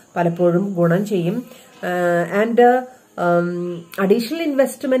പലപ്പോഴും ഗുണം ചെയ്യും. ആൻഡ് അഡീഷണൽ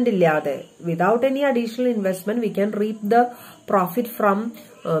ഇൻവെസ്റ്റ്മെന്റ് ഇല്ലാതെ, without any additional investment we can reap the profit from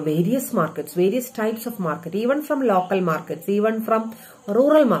various markets, various types of market, even from local markets, even from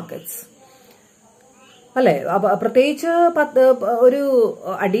rural markets അല്ലെ. പ്രത്യേകിച്ച് ഒരു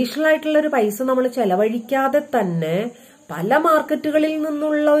additional ആയിട്ടുള്ള ഒരു പൈസ നമ്മൾ ചെലവഴിക്കാതെ തന്നെ പല മാർക്കറ്റുകളിൽ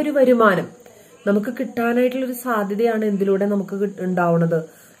നിന്നുള്ള ഒരു വരുമാനം നമുക്ക് കിട്ടാനായിട്ടുള്ള ഒരു സാധ്യതയാണ് എന്തിലൂടെ നമുക്ക് ഉണ്ടാവുന്നത്,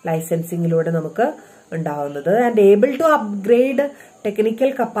 ലൈസൻസിങ്ങിലൂടെ നമുക്ക് ഉണ്ടാവുന്നത്. And able to upgrade technical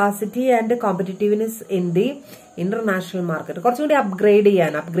capacity and competitiveness in the international market. കുറച്ചും കൂടി അപ്ഗ്രേഡ്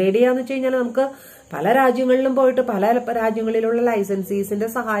ചെയ്യാന്ന് വെച്ച് കഴിഞ്ഞാൽ നമുക്ക് പല രാജ്യങ്ങളിലും പോയിട്ട് പല രാജ്യങ്ങളിലുള്ള ലൈസൻസീസിന്റെ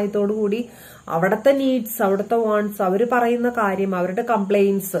സഹായത്തോടു കൂടി അവിടുത്തെ നീഡ്സ്, അവിടുത്തെ വാണ്ട്സ്, അവർ പറയുന്ന കാര്യം, അവരുടെ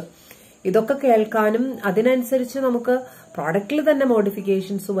കംപ്ലയിൻസ് ഇതൊക്കെ കേൾക്കാനും അതിനനുസരിച്ച് നമുക്ക് പ്രോഡക്റ്റിൽ തന്നെ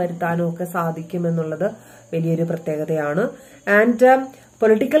മോഡിഫിക്കേഷൻസ് വരുത്താനും ഒക്കെ സാധിക്കും എന്നുള്ളത് വലിയൊരു പ്രത്യേകതയാണ്. And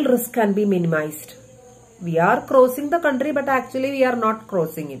political risk can be minimised. V are crossing the country but actually we are not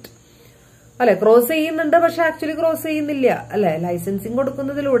crossing it അല്ലെ. ക്രോസ് ചെയ്യുന്നുണ്ട് പക്ഷെ ആക്ച്വലി ക്രോസ് ചെയ്യുന്നില്ല അല്ലെ. ലൈസൻസിങ്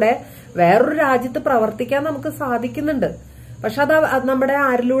കൊടുക്കുന്നതിലൂടെ വേറൊരു രാജ്യത്ത് പ്രവർത്തിക്കാൻ നമുക്ക് സാധിക്കുന്നുണ്ട്. പക്ഷെ അത് നമ്മുടെ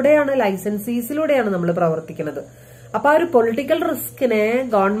ആരിലൂടെയാണ്, ലൈസൻസീസിലൂടെയാണ് നമ്മൾ പ്രവർത്തിക്കുന്നത്. അപ്പൊ ആ ഒരു പൊളിറ്റിക്കൽ റിസ്കിനെ,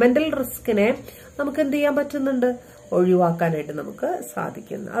 ഗവൺമെന്റൽ റിസ്കിനെ നമുക്ക് എന്ത് ചെയ്യാൻ പറ്റുന്നുണ്ട്, ഒഴിവാക്കാനായിട്ട് നമുക്ക്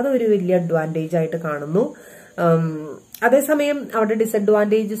സാധിക്കുന്നു. അതൊരു വലിയ അഡ്വാൻറ്റേജ് ആയിട്ട് കാണുന്നു. അതേസമയം അവിടെ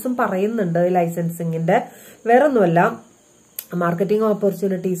ഡിസഡ്വാൻറ്റേജസും പറയുന്നുണ്ട് ലൈസൻസിങ്ങിന്റെ. വേറൊന്നുമല്ല, മാർക്കറ്റിംഗ്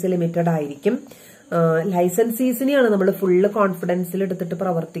ഓപ്പർച്യൂണിറ്റീസ് ലിമിറ്റഡ് ആയിരിക്കും. ലൈസൻസീസിനെയാണ് നമ്മൾ ഫുള്ള് കോൺഫിഡൻസിൽ എടുത്തിട്ട്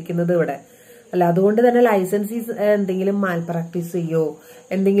പ്രവർത്തിക്കുന്നത് ഇവിടെ അല്ല. അതുകൊണ്ട് തന്നെ ലൈസൻസീസ് എന്തെങ്കിലും മാൽ പ്രാക്ടീസ് ചെയ്യോ,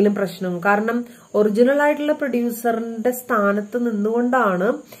 എന്തെങ്കിലും പ്രശ്നം, കാരണം ഒറിജിനൽ ആയിട്ടുള്ള പ്രൊഡ്യൂസറിന്റെ സ്ഥാനത്ത് നിന്നുകൊണ്ടാണ്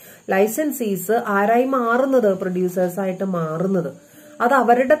ലൈസൻസീസ് ആരായി മാറുന്നത്, പ്രൊഡ്യൂസേഴ്സ് ആയിട്ട് മാറുന്നത്. അത്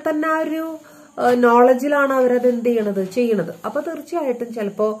അവരുടെ തന്നെ ആ ഒരു നോളജിലാണ് അവരത് എന്ത് ചെയ്യണത്. അപ്പൊ തീർച്ചയായിട്ടും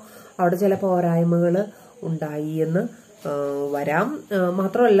ചിലപ്പോ അവിടെ ചില പോരായ്മകൾ ഉണ്ടായി എന്ന് വരാം.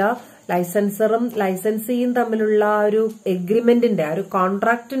 മാത്രമല്ല ലൈസൻസറും ലൈസൻസിയും തമ്മിലുള്ള ഒരു എഗ്രിമെന്റിന്റെ, ഒരു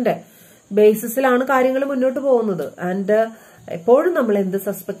കോൺട്രാക്ടിന്റെ ബേസിസിലാണ് കാര്യങ്ങൾ മുന്നോട്ട് പോകുന്നത്. ആൻഡ് എപ്പോഴും നമ്മൾ എന്ത്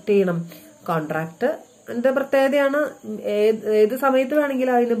സസ്പെക്ട് ചെയ്യണം, കോൺട്രാക്ട് എന്റെ പ്രത്യേകതയാണ്, ഏത് സമയത്ത്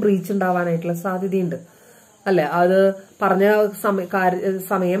വേണമെങ്കിലും അതിന് ബ്രീച്ച് ഉണ്ടാവാനായിട്ടുള്ള സാധ്യതയുണ്ട് അല്ലെ. അത് പറഞ്ഞ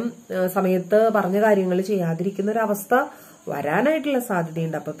സമയത്ത് പറഞ്ഞ കാര്യങ്ങൾ ചെയ്യാതിരിക്കുന്ന ഒരു അവസ്ഥ വരാനായിട്ടുള്ള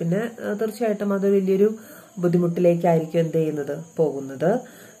സാധ്യതയുണ്ട്. അപ്പൊ പിന്നെ തീർച്ചയായിട്ടും അത് വലിയൊരു ബുദ്ധിമുട്ടിലേക്കായിരിക്കും എന്ത് ചെയ്യുന്നത്, പോകുന്നത്.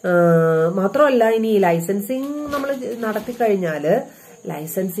 മാത്രമല്ല ഇനി ലൈസൻസിങ് നമ്മൾ നടത്തിക്കഴിഞ്ഞാല്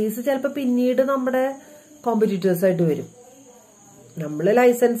ലൈസൻസീസ് ചിലപ്പോൾ പിന്നീട് നമ്മുടെ കോമ്പറ്റീറ്റേഴ്സ് ആയിട്ട് വരും. നമ്മൾ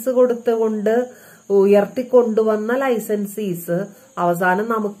ലൈസൻസ് കൊടുത്തുകൊണ്ട് ഉയർത്തിക്കൊണ്ടുവന്ന ലൈസൻസീസ് അവസാനം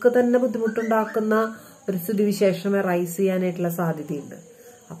നമുക്ക് തന്നെ ബുദ്ധിമുട്ടുണ്ടാക്കുന്ന ഒരു സ്ഥിതിവിശേഷം റൈസ് ചെയ്യാനായിട്ടുള്ള സാധ്യതയുണ്ട്.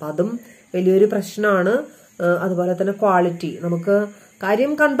 അപ്പൊ അതും വലിയൊരു പ്രശ്നമാണ്. അതുപോലെ തന്നെ ക്വാളിറ്റി, നമുക്ക്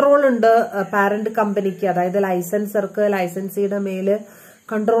കാര്യം കൺട്രോൾ ഉണ്ട് പാരന്റ് കമ്പനിക്ക്, അതായത് ലൈസൻസർക്ക്, ലൈസൻസിയുടെ മേല്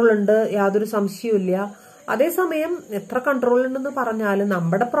കൺട്രോൾ ഉണ്ട്, യാതൊരു സംശയവുമില്ല. അതേസമയം എത്ര കൺട്രോൾ ഉണ്ടെന്ന് പറഞ്ഞാലും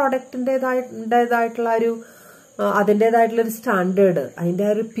നമ്മുടെ പ്രോഡക്റ്റിന്റേതായിട്ടുള്ള അതിൻ്റെതായിട്ടുള്ള ഒരു സ്റ്റാൻഡേർഡ്, അതിന്റെ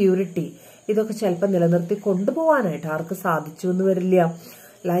ഒരു പ്യൂരിറ്റി, ഇതൊക്കെ ചിലപ്പോൾ നിലനിർത്തി കൊണ്ടുപോകാനായിട്ട് ആർക്ക് സാധിച്ചു എന്ന് വരില്ല,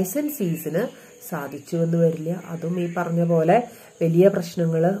 ലൈസൻസീസിന് സാധിച്ചു എന്ന് വരില്ല. അതും ഈ പറഞ്ഞ പോലെ വലിയ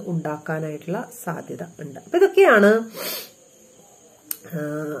പ്രശ്നങ്ങൾ ഉണ്ടാക്കാനായിട്ടുള്ള സാധ്യത ഉണ്ട്. അപ്പൊ ഇതൊക്കെയാണ്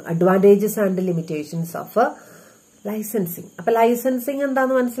advantages and limitations of licensing. അപ്പൊ ലൈസൻസിങ്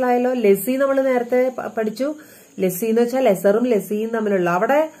എന്താന്ന് മനസ്സിലായല്ലോ. ലെസി നമ്മൾ നേരത്തെ പഠിച്ചു. ലെസി എന്ന് വെച്ചാൽ ലെസറും ലെസിയും തമ്മിലുള്ള,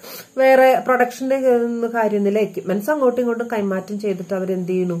 അവിടെ വേറെ പ്രൊഡക്ഷന്റെ കാര്യമൊന്നുമില്ല. എക്യുപ്മെന്റ്സ് അങ്ങോട്ടും ഇങ്ങോട്ടും കൈമാറ്റം ചെയ്തിട്ട്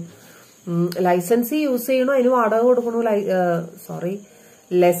അവരെന്ത് ചെയ്യണു, ലൈസൻസി യൂസ് ചെയ്യണു, അതിന് വാടക കൊടുക്കണു,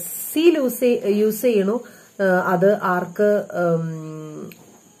 ലെസ്സി യൂസ് ചെയ്യണു. അത് ആർക്ക്,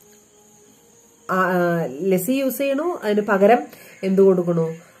 ലെസ്സി യൂസ് ചെയ്യണു, അതിന് പകരം എന്ത് കൊടുക്കണു?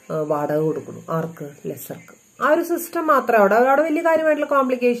 വാടക കൊടുക്കണു. ആർക്ക്? ലെസ്സർക്ക്. ആ ഒരു സിസ്റ്റം മാത്രമേ അവിടെ വലിയ കാര്യമായിട്ടുള്ള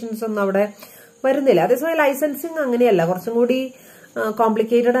കോംപ്ലിക്കേഷൻസ് ഒന്നും അവിടെ വരുന്നില്ല. അതേസമയം ലൈസൻസിങ് അങ്ങനെയല്ല, കുറച്ചും കൂടി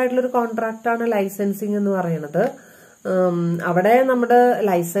കോംപ്ലിക്കേറ്റഡ് ആയിട്ടുള്ള ഒരു കോൺട്രാക്ട് ആണ് ലൈസൻസിങ് എന്ന് പറയുന്നത്. അവിടെ നമ്മുടെ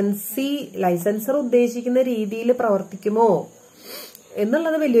ലൈസൻസർ ഉദ്ദേശിക്കുന്ന രീതിയിൽ പ്രവർത്തിക്കുമോ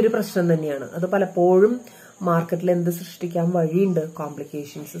എന്നുള്ളത് വലിയൊരു പ്രശ്നം തന്നെയാണ്. അത് പലപ്പോഴും മാർക്കറ്റിൽ എന്ത് സൃഷ്ടിക്കാൻ വഴിയുണ്ട്?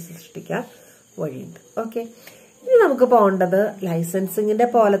 കോംപ്ലിക്കേഷൻസ് സൃഷ്ടിക്കാൻ വഴിയുണ്ട്. ഓക്കെ, ഇനി നമുക്ക് പോകേണ്ടത് ലൈസൻസിങ്ങിന്റെ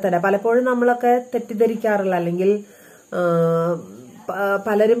പോലെ തന്നെ പലപ്പോഴും നമ്മളൊക്കെ തെറ്റിദ്ധരിക്കാറുള്ള അല്ലെങ്കിൽ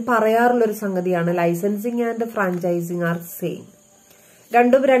പലരും പറയാറുള്ളൊരു സംഗതിയാണ് licensing and franchising are same.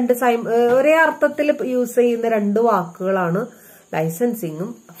 രണ്ടും ഒരേ അർത്ഥത്തിൽ യൂസ് ചെയ്യുന്ന രണ്ട് വാക്കുകളാണ് ലൈസൻസിങ്ങും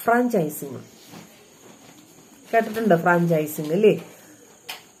ഫ്രാഞ്ചൈസിങ്ങും. കേട്ടിട്ടുണ്ട് ഫ്രാഞ്ചൈസിങ് അല്ലേ?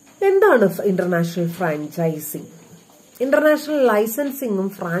 എന്താണ് ഇന്റർനാഷണൽ ഫ്രാഞ്ചൈസിങ്? ഇന്റർനാഷണൽ ലൈസൻസിങ്ങും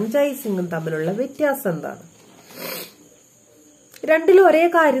ഫ്രാഞ്ചൈസിങ്ങും തമ്മിലുള്ള വ്യത്യാസം എന്താണ്? രണ്ടിലും ഒരേ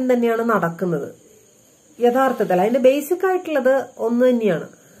കാര്യം തന്നെയാണ് നടക്കുന്നത് യഥാർത്ഥത്തിൽ. അതിന്റെ ബേസിക് ആയിട്ടുള്ളത് ഒന്ന് തന്നെയാണ്.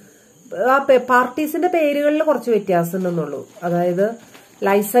 ആ പാർട്ടീസിന്റെ പേരുകളിൽ കുറച്ച് വ്യത്യാസം ഉണ്ടെന്നുള്ളൂ. അതായത്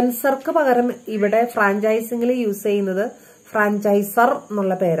ലൈസൻസർക്ക് പകരം ഇവിടെ ഫ്രാഞ്ചൈസിംഗിൽ യൂസ് ചെയ്യുന്നത് ഫ്രാഞ്ചൈസർ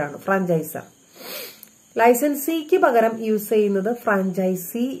എന്നുള്ള പേരാണ്, ഫ്രാഞ്ചൈസർ. ലൈസൻസിക്ക് പകരം യൂസ് ചെയ്യുന്നത്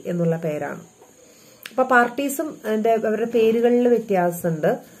ഫ്രാഞ്ചൈസി എന്നുള്ള പേരാണ്. അപ്പൊ പാർട്ടീസും അവരുടെ പേരുകളിൽ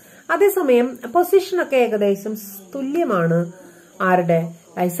വ്യത്യാസമുണ്ട്. അതേസമയം പൊസിഷനൊക്കെ ഏകദേശം തുല്യമാണ്. ആരുടെ?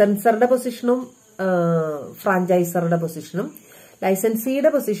 ലൈസൻസറുടെ പൊസിഷനും ഫ്രാഞ്ചൈസറുടെ പൊസിഷനും, ലൈസൻസിയുടെ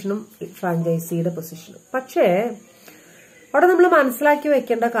പൊസിഷനും ഫ്രാഞ്ചൈസിയുടെ പൊസിഷനും. പക്ഷേ അവിടെ നമ്മൾ മനസ്സിലാക്കി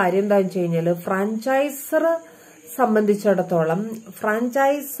വെക്കേണ്ട കാര്യം എന്താണെന്ന് വെച്ച് കഴിഞ്ഞാല് ഫ്രാഞ്ചൈസർ സംബന്ധിച്ചിടത്തോളം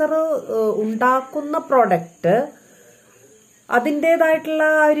ഫ്രാഞ്ചൈസർ ഉണ്ടാക്കുന്ന പ്രോഡക്റ്റ് അതിൻ്റെതായിട്ടുള്ള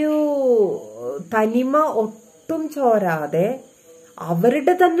ഒരു തനിമ ഒട്ടും ചോരാതെ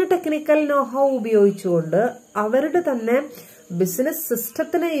അവരുടെ തന്നെ ടെക്നിക്കൽ നോഹൗ ഉപയോഗിച്ചുകൊണ്ട് അവരുടെ തന്നെ ബിസിനസ്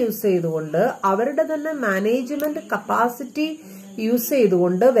സിസ്റ്റത്തിനെ യൂസ് ചെയ്തുകൊണ്ട് അവരുടെ തന്നെ മാനേജ്മെന്റ് കപ്പാസിറ്റി യൂസ്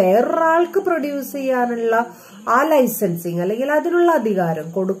ചെയ്തുകൊണ്ട് വേറൊരാൾക്ക് പ്രൊഡ്യൂസ് ചെയ്യാനുള്ള ആ ലൈസൻസിങ് അല്ലെങ്കിൽ അതിനുള്ള അധികാരം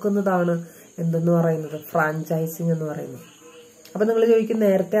കൊടുക്കുന്നതാണ് എന്തെന്ന് പറയുന്നത്? ഫ്രാഞ്ചൈസിങ് എന്ന് പറയുന്നത്. അപ്പൊ നിങ്ങൾ ചോദിക്കും,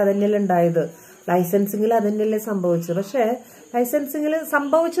 നേരത്തെ അതന്നെയല്ലേ ഉണ്ടായത്, ലൈസൻസിങ്ങിൽ അതന്നെയല്ലേ സംഭവിച്ചത്? പക്ഷെ ലൈസൻസിങ്ങിൽ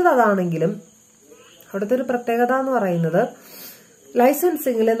സംഭവിച്ചത് അതാണെങ്കിലും അവിടുത്തെ ഒരു പ്രത്യേകത എന്ന് പറയുന്നത്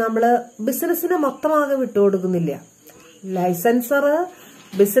ലൈസൻസിങ്ങിൽ നമ്മള് ബിസിനസിനെ മൊത്തമാകെ വിട്ടുകൊടുക്കുന്നില്ല. ലൈസൻസർ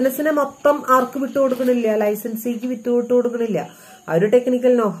ബിസിനസിനെ മൊത്തം ആർക്ക് വിട്ടുകൊടുക്കണില്ല? ലൈസൻസിക്ക് വിട്ടുകൊടുക്കണില്ല. അതിന്റെ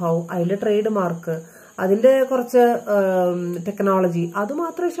ടെക്നിക്കൽ നോഹൗ, അതിന്റെ ട്രേഡ് മാർക്ക്, അതിന്റെ കുറച്ച് ടെക്നോളജി അത്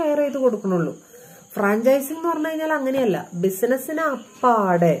മാത്രമേ ഷെയർ ചെയ്ത് കൊടുക്കണുള്ളൂ. ഫ്രാഞ്ചൈസിംഗ് എന്ന് പറഞ്ഞു കഴിഞ്ഞാൽ അങ്ങനെയല്ല. ബിസിനസിന്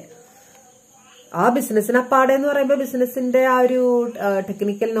അപ്പാടെ എന്ന് പറയുമ്പോൾ ബിസിനസിന്റെ ആ ഒരു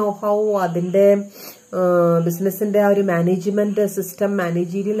ടെക്നിക്കൽ നോഹൗ, അതിന്റെ ബിസിനസിന്റെ ആ ഒരു മാനേജ്മെന്റ് സിസ്റ്റം,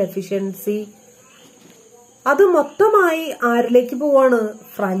 മാനേജീരിയൽ എഫിഷ്യൻസി അത് മൊത്തമായി ആരിലേക്ക് പോവാണ്?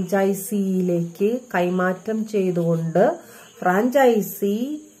 ഫ്രാഞ്ചൈസിയിലേക്ക് കൈമാറ്റം ചെയ്തുകൊണ്ട്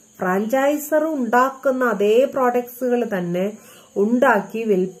ഫ്രാഞ്ചൈസർ ഉണ്ടാക്കുന്ന അതേ പ്രോഡക്ട്സുകൾ തന്നെ ഉണ്ടാക്കി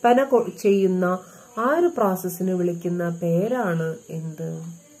വിൽപ്പന ചെയ്യുന്ന ആ ഒരു പ്രോസസ്സിന് വിളിക്കുന്ന പേരാണ് എന്ത്?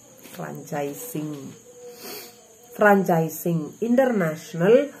 Franchising,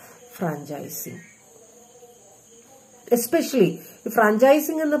 international franchising. എസ്പെഷ്യലി ഈ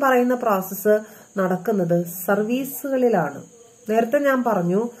ഫ്രാഞ്ചൈസിംഗ് എന്ന് പറയുന്ന പ്രോസസ്സ് നടക്കുന്നത് സർവീസുകളിലാണ്. നേരത്തെ ഞാൻ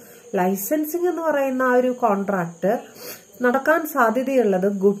പറഞ്ഞു ലൈസൻസിംഗ് എന്ന് പറയുന്ന ആ ഒരു കോൺട്രാക്ട് നടക്കാൻ സാധ്യതയുള്ളത്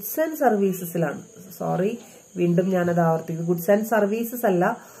ഗുഡ്സ് ആൻഡ് സർവീസസിലാണ്. വീണ്ടും ഞാനത് ആവർത്തിക്കും. ഗുഡ്സ് ആൻഡ് സർവീസസ് അല്ല,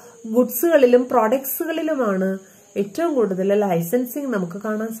 ഗുഡ്സുകളിലും പ്രോഡക്ട്സുകളിലുമാണ് ഏറ്റവും കൂടുതൽ ലൈസൻസിങ് നമുക്ക്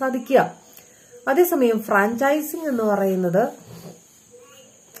കാണാൻ സാധിക്കുക. അതേസമയം ഫ്രാഞ്ചൈസിംഗ് എന്ന് പറയുന്നത്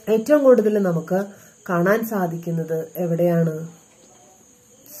ഏറ്റവും കൂടുതൽ നമുക്ക് കാണാൻ സാധിക്കുന്നത് എവിടെയാണ്?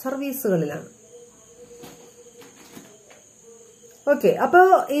 സർവീസുകളിലാണ്. ഓക്കെ, അപ്പോ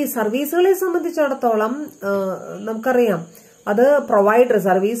ഈ സർവീസുകളെ സംബന്ധിച്ചിടത്തോളം നമുക്കറിയാം അത്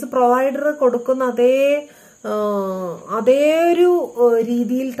സർവീസ് പ്രൊവൈഡർ കൊടുക്കുന്ന അതേ ഒരു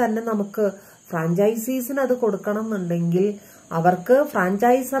രീതിയിൽ തന്നെ നമുക്ക് ഫ്രാഞ്ചൈസീസിന് അത് കൊടുക്കണം എന്നുണ്ടെങ്കിൽ അവർക്ക്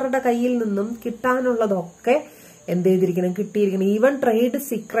ഫ്രാഞ്ചൈസറുടെ കയ്യിൽ നിന്നും കിട്ടാനുള്ളതൊക്കെ എന്ത് ചെയ്തിരിക്കണം? കിട്ടിയിരിക്കണം. ഈവൻ ട്രേഡ്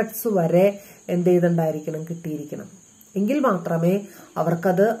സീക്രട്സ് വരെ എന്ത് ചെയ്തിട്ടുണ്ടായിരിക്കണം? കിട്ടിയിരിക്കണം. എങ്കിൽ മാത്രമേ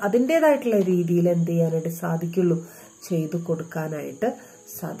അവർക്കത് അതിൻ്റെതായിട്ടുള്ള രീതിയിൽ എന്ത് ചെയ്യാനായിട്ട് സാധിക്കുള്ളൂ? ചെയ്തു കൊടുക്കാനായിട്ട്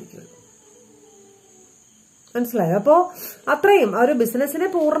സാധിക്കുള്ളൂ. മനസ്സിലായോ? അപ്പോ അത്രയും ഒരു ബിസിനസിനെ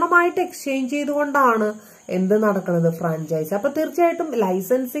പൂർണ്ണമായിട്ട് എക്സ്ചേഞ്ച് ചെയ്തുകൊണ്ടാണ് എന്ത് നടക്കുന്നത്? ഫ്രാഞ്ചൈസ്. അപ്പൊ തീർച്ചയായിട്ടും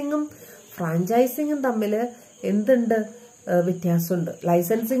ലൈസൻസിങ്ങും ഫ്രാഞ്ചൈസിങ്ങും തമ്മിൽ എന്തുണ്ട്? വ്യത്യാസമുണ്ട്.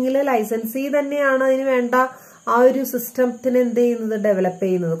 ലൈസൻസി തന്നെയാണ് അതിന് വേണ്ട ആ ഒരു സിസ്റ്റത്തിന് എന്ത് ചെയ്യുന്നത്? ഡെവലപ്പ്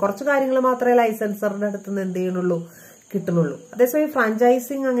ചെയ്യുന്നത്. കുറച്ച് കാര്യങ്ങൾ മാത്രമേ ലൈസൻസറുടെ അടുത്ത് നിന്ന് എന്ത് ചെയ്യണുള്ളൂ? കിട്ടുന്നുള്ളൂ. അതേസമയം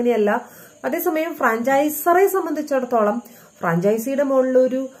ഫ്രാഞ്ചൈസിങ് അങ്ങനെയല്ല. അതേസമയം ഫ്രാഞ്ചൈസറെ സംബന്ധിച്ചിടത്തോളം ഫ്രാഞ്ചൈസിയുടെ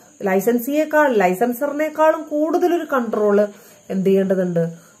മുകളിലൊരു ലൈസൻസറിനേക്കാളും കൂടുതലൊരു കൺട്രോള് എന്ത് ചെയ്യേണ്ടതുണ്ട്,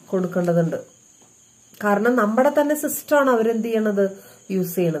 കൊടുക്കേണ്ടതുണ്ട്. കാരണം നമ്മുടെ തന്നെ സിസ്റ്റമാണ് അവരെന്ത് ചെയ്യണത്,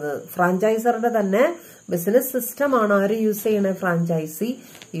 യൂസ് ചെയ്യണത്. ഫ്രാഞ്ചൈസറുടെ തന്നെ ബിസിനസ് സിസ്റ്റമാണ് ആര് യൂസ് ചെയ്യണേ, ഫ്രാഞ്ചൈസി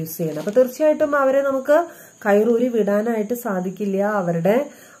യൂസ് ചെയ്യണത്. അപ്പൊ തീർച്ചയായിട്ടും അവരെ നമുക്ക് കൈറൂരി വിടാനായിട്ട് സാധിക്കില്ല.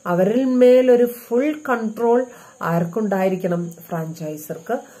 അവരിൽ മേലൊരു ഫുൾ കൺട്രോൾ ആർക്കുണ്ടായിരിക്കണം,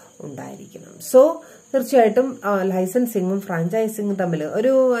 ഫ്രാഞ്ചൈസർക്ക് ഉണ്ടായിരിക്കണം. സോ തീർച്ചയായിട്ടും ലൈസൻസിങ്ങും ഫ്രാഞ്ചൈസിങ്ങും തമ്മിൽ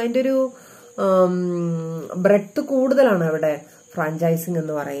അതിന്റെ ഒരു ബ്രെഡ്ത്ത് കൂടുതലാണ് അവിടെ ഫ്രാഞ്ചൈസിങ്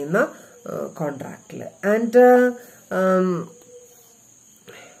എന്ന് പറയുന്ന കോൺട്രാക്റ്റില്. ആൻഡ്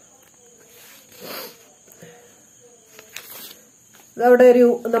അവിടെ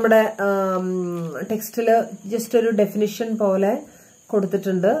നമ്മുടെ ടെക്സ്റ്റില് ജസ്റ്റ് ഒരു ഡെഫിനിഷൻ പോലെ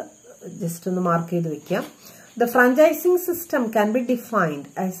കൊടുത്തിട്ടുണ്ട്, ജസ്റ്റ് ഒന്ന് മാർക്ക് ചെയ്ത് വെക്കാം. The franchising system can be defined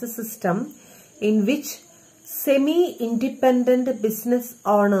as a system in which semi-independent business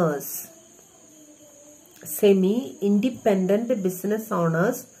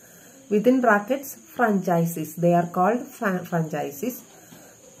owners within brackets franchises, they are called franchises,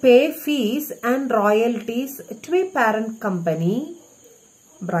 pay fees and royalties to a parent company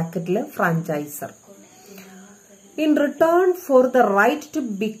bracket franchisor in return for the right to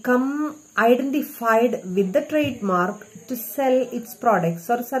become identified with the trademark, to sell its products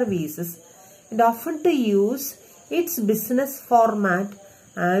or services, and often to use its business format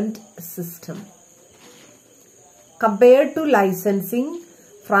and system. Compared to licensing,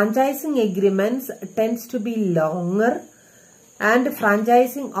 franchising agreements tends to be longer, and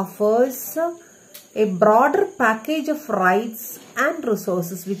franchising offers a broader package of rights and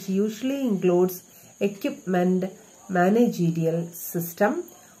resources, which usually includes equipment, managerial system,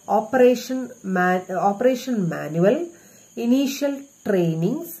 operation manual, initial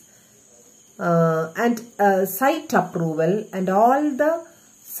trainings, and site approval, and all the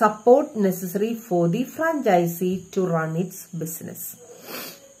support necessary for the franchisee to run its business.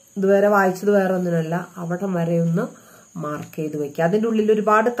 ഇതുവരെ വായിച്ചത് വേറെ ഒന്നിനല്ല, അവിടെ വരെ ഒന്ന് mark ചെയ്ത് വെക്കുക. അതിൻ്റെ ഉള്ളിൽ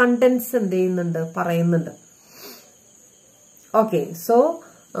ഒരുപാട് കണ്ടന്റ്സ് എന്ത് ചെയ്യുന്നുണ്ട്, പറയുന്നുണ്ട്. ഓക്കെ, സോ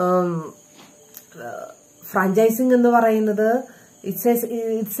ഫ്രാഞ്ചൈസിങ് എന്ന് പറയുന്നത് it's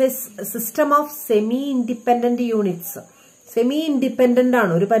A system of semi independent units. Semi independent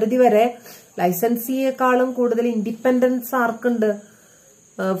ആണ് ഒരു പരിധിവരെ. ലൈസൻസിയേക്കാളും കൂടുതൽ ഇൻഡിപെൻഡൻസ് ആർക്കുണ്ട്,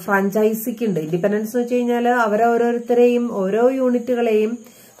 ഫ്രാഞ്ചൈസിക്കുണ്ട്. ഇൻഡിപെൻഡൻസ് എന്ന് വെച്ച് കഴിഞ്ഞാൽ ഓരോരുത്തരെയും ഓരോ യൂണിറ്റുകളെയും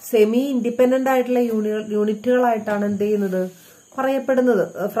സെമി ഇൻഡിപെൻഡന്റ് ആയിട്ടുള്ള യൂണിറ്റുകളായിട്ടാണ് എന്ത് ചെയ്യുന്നത്, പറയപ്പെടുന്നത്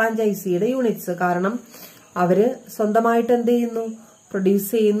ഫ്രാഞ്ചൈസിയുടെ യൂണിറ്റ്സ്. കാരണം അവര് സ്വന്തമായിട്ട് എന്ത് ചെയ്യുന്നു,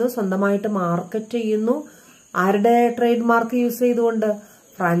 പ്രൊഡ്യൂസ് ചെയ്യുന്നു, സ്വന്തമായിട്ട് മാർക്കറ്റ് ചെയ്യുന്നു. ആരുടെ ട്രേഡ് മാർക്ക് യൂസ് ചെയ്തുകൊണ്ട്,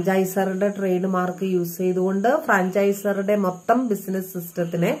 ഫ്രാഞ്ചൈസറുടെ ട്രേഡ് മാർക്ക് യൂസ് ചെയ്തുകൊണ്ട്, ഫ്രാഞ്ചൈസറുടെ മൊത്തം ബിസിനസ്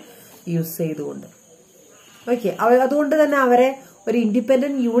സിസ്റ്റത്തിനെ യൂസ് ചെയ്തുകൊണ്ട്. ഓക്കെ, അതുകൊണ്ട് തന്നെ അവരെ ഒരു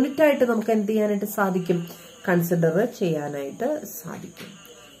ഇൻഡിപെൻഡന്റ് യൂണിറ്റ് ആയിട്ട് നമുക്ക് എന്ത് ചെയ്യാനായിട്ട് സാധിക്കും, കൺസിഡർ ചെയ്യാനായിട്ട് സാധിക്കും.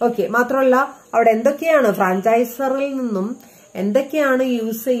 ഓക്കെ, മാത്രമല്ല അവിടെ എന്തൊക്കെയാണ് ഫ്രാഞ്ചൈസറിൽ നിന്നും എന്തൊക്കെയാണ്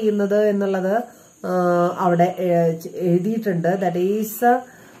യൂസ് ചെയ്യുന്നത് എന്നുള്ളത് അവിടെ എഴുതിയിട്ടുണ്ട്. That is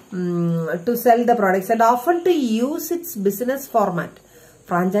to cell the products and often to use it's business format.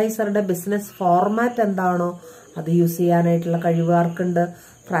 ഫ്രാഞ്ചൈസറുടെ business format എന്താണോ അത് യൂസ് ചെയ്യാനായിട്ടുള്ള കഴിവ് ആർക്കുണ്ട്,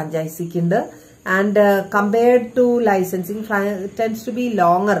 ഫ്രാഞ്ചൈസിക്കുണ്ട്. And compared to licensing tends to B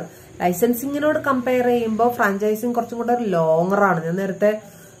longer. ലൈസൻസിങ്ങിനോട് compare ചെയ്യുമ്പോൾ ഫ്രാഞ്ചൈസിങ് കുറച്ചും കൂടെ ലോങ്ങർ ആണ്. ഞാൻ നേരത്തെ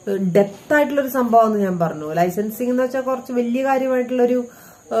ഡെപ്ത് ആയിട്ടുള്ളൊരു സംഭവം എന്ന് ഞാൻ പറഞ്ഞു. ലൈസൻസിങ് എന്ന് വെച്ചാൽ കുറച്ച് വലിയ കാര്യമായിട്ടുള്ളൊരു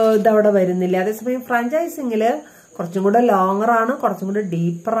ഇതവിടെ വരുന്നില്ല. അതേസമയം ഫ്രാഞ്ചൈസിങ്ങില് കുറച്ചും കൂടെ ലോങ്ങർ ആണ്, കുറച്ചും കൂടെ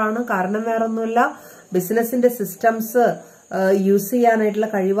ഡീപ്പർ ആണ്. കാരണം വേറൊന്നുമില്ല, ബിസിനസിന്റെ സിസ്റ്റംസ് യൂസ് ചെയ്യാനായിട്ടുള്ള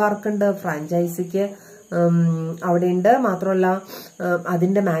കഴിവാർക്കുണ്ട്, ഫ്രാഞ്ചൈസിക്ക് അവിടെയുണ്ട്. മാത്രമല്ല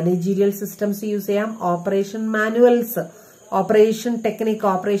അതിന്റെ മാനേജീരിയൽ സിസ്റ്റംസ് യൂസ് ചെയ്യാം, operation manuals, operation technique,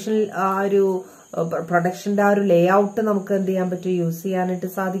 operation ഒരു പ്രൊഡക്ഷന്റെ ആ ഒരു ലേ ഔട്ട് നമുക്ക് എന്ത് ചെയ്യാൻ പറ്റും, യൂസ് ചെയ്യാനായിട്ട്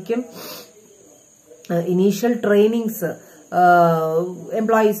സാധിക്കും. ഇനീഷ്യൽ ട്രെയിനിങ്സ്,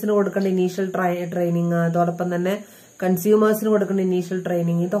 എംപ്ലോയീസിന് കൊടുക്കേണ്ട ഇനീഷ്യൽ ട്രെയിനിങ്, അതോടൊപ്പം തന്നെ കൺസ്യൂമേഴ്സിന് കൊടുക്കേണ്ട ഇനീഷ്യൽ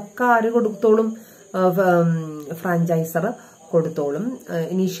ട്രെയിനിങ്, ഇതൊക്കെ ആര് കൊടുത്തോളും, franchisor കൊടുത്തോളും.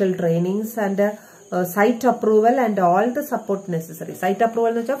 Initial trainings and site approval and all the support necessary. Site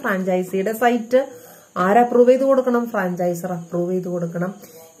approval എന്ന് വെച്ചാൽ ഫ്രാഞ്ചൈസിയുടെ സൈറ്റ് ആര് അപ്രൂവ് ചെയ്ത് കൊടുക്കണം, ഫ്രാഞ്ചൈസർ അപ്രൂവ് ചെയ്ത് കൊടുക്കണം.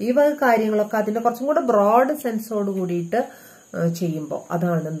 ഈ വക കാര്യങ്ങളൊക്കെ അതിന്റെ കുറച്ചും കൂടെ ബ്രോഡ് സെൻസോട് കൂടിയിട്ട് ചെയ്യുമ്പോൾ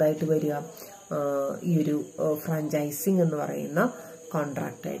അതാണ് എന്തായിട്ട് വരിക, ഈ ഒരു ഫ്രാഞ്ചൈസിങ് എന്ന് പറയുന്ന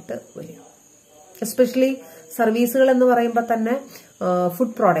കോൺട്രാക്ട് ആയിട്ട് വരിക. എസ്പെഷ്യലി സർവീസുകൾ എന്ന് പറയുമ്പോൾ തന്നെ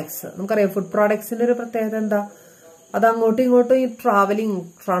ഫുഡ് പ്രോഡക്ട്സ്, നമുക്കറിയാം ഫുഡ് പ്രോഡക്ട്സിന്റെ ഒരു പ്രത്യേകത എന്താ, അത് അങ്ങോട്ടും ഇങ്ങോട്ടും ഈ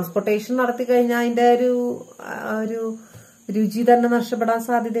ട്രാൻസ്പോർട്ടേഷൻ നടത്തി കഴിഞ്ഞാൽ അതിന്റെ ഒരു രുചി തന്നെ നഷ്ടപ്പെടാൻ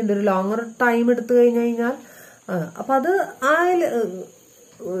സാധ്യതയുണ്ട്. ഒരു ലോങ്ങർ ടൈം എടുത്തു കഴിഞ്ഞാൽ അപ്പൊ അത് ആ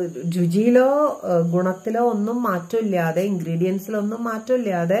രുചിയിലോ ഗുണത്തിലോ ഒന്നും മാറ്റമില്ലാതെ, ഇൻഗ്രീഡിയൻസിലൊന്നും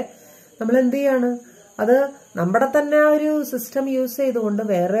മാറ്റമില്ലാതെ നമ്മൾ എന്ത് ചെയ്യാണ്, അത് നമ്മുടെ തന്നെ ആ ഒരു സിസ്റ്റം യൂസ് ചെയ്തുകൊണ്ട്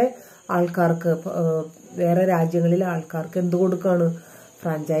വേറെ ആൾക്കാർക്ക്, വേറെ രാജ്യങ്ങളിലെ ആൾക്കാർക്ക് എന്ത് കൊടുക്കാണ്,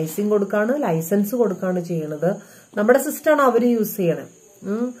 ഫ്രാഞ്ചൈസിങ് കൊടുക്കാണ്, ലൈസൻസ് കൊടുക്കാണ് ചെയ്യണത്. നമ്മുടെ സിസ്റ്റമാണ് അവർ യൂസ് ചെയ്യണേ.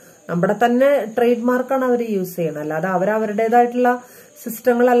 നമ്മുടെ തന്നെ ട്രേഡ് മാർക്കാണ് അവർ യൂസ് ചെയ്യണത്. അല്ലാതെ അവരവരുടേതായിട്ടുള്ള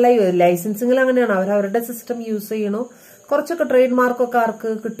സിസ്റ്റങ്ങളല്ല. ലൈസൻസിങ്ങിൽ അങ്ങനെയാണ്, അവരവരുടെ സിസ്റ്റം യൂസ് ചെയ്യണു. കുറച്ചൊക്കെ ട്രേഡ് മാർക്കൊക്കെ ആർക്ക്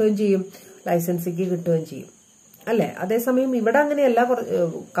കിട്ടുകയും ചെയ്യും, ലൈസൻസിക്ക് കിട്ടുകയും ചെയ്യും അല്ലെ. അതേസമയം ഇവിടെ അങ്ങനെയല്ല.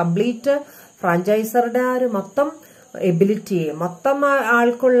 കംപ്ലീറ്റ് ഫ്രാഞ്ചൈസറുടെ ആ ഒരു മൊത്തം എബിലിറ്റിയെ, മൊത്തം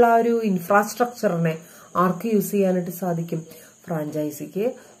ആൾക്കുള്ള ഒരു ഇൻഫ്രാസ്ട്രക്ചറിനെ ആർക്ക് യൂസ് ചെയ്യാനായിട്ട് സാധിക്കും, ഫ്രാഞ്ചൈസിക്ക്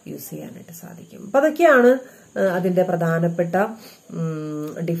യൂസ് ചെയ്യാനായിട്ട് സാധിക്കും. അപ്പൊ അതൊക്കെയാണ് അതിന്റെ പ്രധാനപ്പെട്ട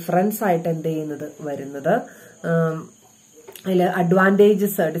ഡിഫറൻസ് ആയിട്ട് എന്ത് ചെയ്യുന്നത് വരുന്നത്. അതിൽ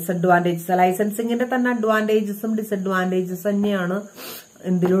അഡ്വാൻറ്റേജസ്, ഡിസഡ്വാൻറ്റേജസ്, ലൈസൻസിങ്ങിന്റെ തന്നെ അഡ്വാൻറ്റേജസും ഡിസഡ്വാൻറ്റേജസ് തന്നെയാണ്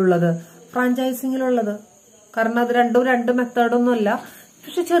എന്തിലുള്ളത്, ഫ്രാഞ്ചൈസിങ്ങിലുള്ളത്. കാരണം അത് രണ്ട് മെത്തേഡൊന്നും അല്ല,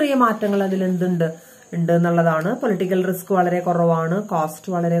 പക്ഷെ ചെറിയ മാറ്റങ്ങൾ അതിൽ ഉണ്ട് എന്നുള്ളതാണ്. പൊളിറ്റിക്കൽ റിസ്ക് വളരെ കുറവാണ്, കോസ്റ്റ്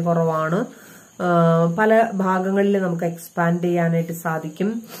വളരെ കുറവാണ്, പല ഭാഗങ്ങളിൽ നമുക്ക് എക്സ്പാൻഡ് ചെയ്യാനായിട്ട് സാധിക്കും.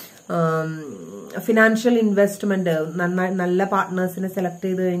 ഫിനാൻഷ്യൽ ഇൻവെസ്റ്റ്മെന്റ്, നല്ല പാർട്ട്നേഴ്സിനെ സെലക്ട്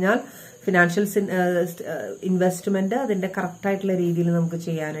ചെയ്ത് കഴിഞ്ഞാൽ ഫിനാൻഷ്യൽ ഇൻവെസ്റ്റ്മെന്റ് അതിന്റെ കറക്റ്റ് ആയിട്ടുള്ള രീതിയിൽ നമുക്ക്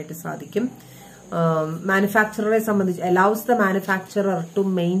ചെയ്യാനായിട്ട് സാധിക്കും. മാനുഫാക്ചററെ സംബന്ധിച്ച് allows the manufacturer to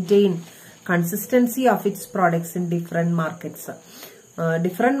maintain consistency of its products in different markets.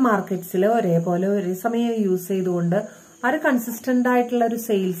 Different മാർക്കറ്റ്സിൽ ഒരേപോലെ ഒരേ സമയം യൂസ് ചെയ്തുകൊണ്ട് ആ ഒരു കൺസിസ്റ്റന്റ് ആയിട്ടുള്ള ഒരു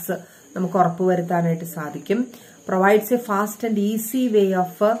സെയിൽസ് നമുക്ക് ഉറപ്പുവരുത്താനായിട്ട് സാധിക്കും. Provides A fast and easy way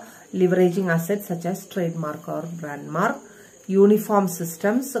of leveraging assets such as trade mark or brand mark. Uniform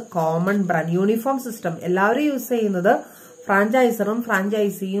systems, common brand. Uniform system എല്ലാവരും യൂസ് ചെയ്യുന്നത്, ഫ്രാഞ്ചൈസറും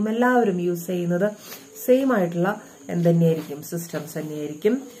ഫ്രാഞ്ചൈസിയും എല്ലാവരും യൂസ് ചെയ്യുന്നത് സെയിം ആയിട്ടുള്ള എന്തുതന്നെയായിരിക്കും, സിസ്റ്റംസ്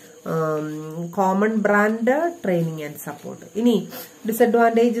തന്നെയായിരിക്കും. Common brand, training and support. ഇനി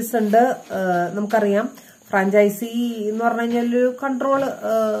disadvantages ഉണ്ട്. നമുക്കറിയാം franchise എന്ന് പറഞ്ഞു കഴിഞ്ഞാൽ ഒരു കൺട്രോൾ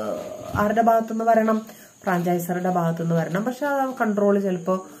ആരുടെ ഭാഗത്തുനിന്ന് വരണം, ഫ്രാഞ്ചൈസറുടെ ഭാഗത്തുനിന്ന് വരണം. പക്ഷെ ആ കൺട്രോൾ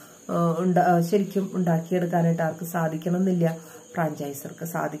ചിലപ്പോൾ ശരിക്കും ഉണ്ടാക്കിയെടുക്കാനായിട്ട് ആർക്ക് സാധിക്കണമെന്നില്ല, ഫ്രാഞ്ചൈസർക്ക്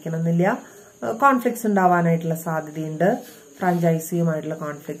സാധിക്കണമെന്നില്ല. കോൺഫ്ലിക്ട്സ് ഉണ്ടാവാനായിട്ടുള്ള സാധ്യതയുണ്ട്, ഫ്രാഞ്ചൈസിയുമായിട്ടുള്ള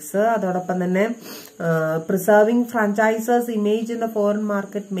കോൺഫ്ലിക്ട്സ്. അതോടൊപ്പം തന്നെ preserving ഫ്രാഞ്ചൈസേഴ്സ് image in the foreign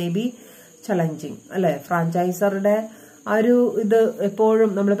market may be challenging അല്ലെ. ഫ്രാഞ്ചൈസറുടെ ആ ഒരു ഇത് എപ്പോഴും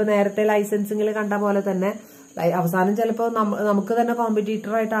നമ്മളിപ്പോ നേരത്തെ ലൈസൻസിങ്ങിൽ കണ്ട പോലെ തന്നെ അവസാനം ചിലപ്പോൾ നമുക്ക് തന്നെ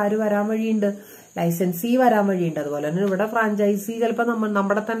കോമ്പറ്റീറ്റർ ആയിട്ട് ആര് വരാൻ വഴിയുണ്ട്, ലൈസൻസി വരാൻ വഴിയുണ്ട്. അതുപോലെ തന്നെ ഇവിടെ ഫ്രാഞ്ചൈസി ചിലപ്പോൾ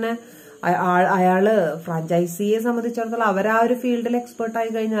നമ്മുടെ തന്നെ അയാള് ഫ്രാഞ്ചൈസിയെ സംബന്ധിച്ചിടത്തോളം അവരാ ഒരു ഫീൽഡിൽ എക്സ്പേർട്ട് ആയി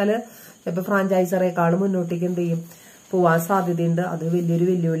കഴിഞ്ഞാൽ ചിലപ്പോൾ ഫ്രാഞ്ചൈസറേക്കാളും മുന്നോട്ടേക്ക് എന്ത് ചെയ്യും, പോവാൻ സാധ്യതയുണ്ട്. അത് വലിയൊരു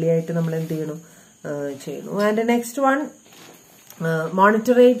വെല്ലുവിളിയായിട്ട് നമ്മൾ എന്ത് ചെയ്യണം, ചെയ്യണം. And next one,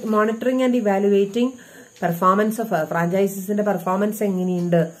 monitoring and evaluating performance of ഫ്രാഞ്ചൈസീസിന്റെ performance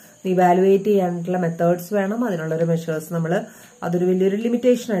എങ്ങനെയുണ്ട് ഇവാലുവേറ്റ് ചെയ്യാനായിട്ടുള്ള മെത്തേഡ്സ് വേണം. അതിനുള്ളൊരു മെഷേഴ്സ് അതൊരു വലിയൊരു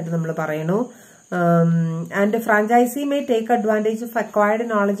ലിമിറ്റേഷൻ ആയിട്ട് നമ്മൾ പറയണു. And franchise may take advantage of acquired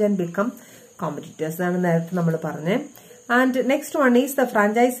knowledge and become competitors ആണ് നേരത്തെ നമ്മൾ പറഞ്ഞത്. And next one is the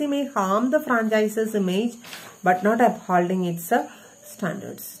franchise may Ham the ഫ്രാഞ്ചൈസേഴ്സ് image but not അപ്ഹോൾഡിംഗ് it's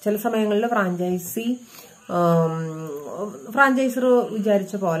standards. ചില സമയങ്ങളിൽ ഫ്രാഞ്ചൈസർ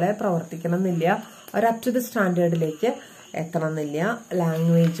വിചാരിച്ച പോലെ പ്രവർത്തിക്കണം എന്നില്ല, അവർ അപ് ടു ദ സ്റ്റാൻഡേർഡിലേക്ക് എത്തണം എന്നില്ല.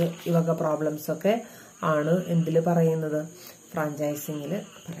 ലാംഗ്വേജ് ഇവക പ്രോബ്ലംസ് ഒക്കെ ആണ് എന്തില് പറയുന്നത്, ഫ്രാഞ്ചൈസിങ്ങിൽ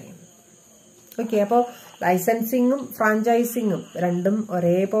പറയുന്നത്. ഓക്കെ, അപ്പോൾ ലൈസൻസിങ്ങും ഫ്രാഞ്ചൈസിങ്ങും രണ്ടും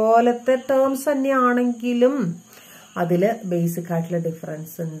ഒരേപോലത്തെ ടേംസ് തന്നെയാണെങ്കിലും അതിൽ ബേസിക് ആയിട്ടുള്ള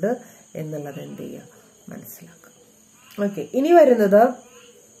ഡിഫറൻസ് ഉണ്ട് എന്നുള്ളത് എന്ത് ചെയ്യുക, മനസ്സിലാക്കുക. ഓക്കെ, ഇനി വരുന്നത്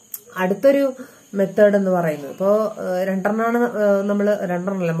അടുത്തൊരു മെത്തേഡ് എന്ന് പറയുന്നത്, ഇപ്പോൾ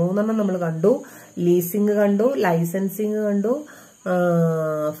മൂന്നെണ്ണം നമ്മൾ കണ്ടു. ലീസിങ് കണ്ടു, ലൈസൻസിങ് കണ്ടു,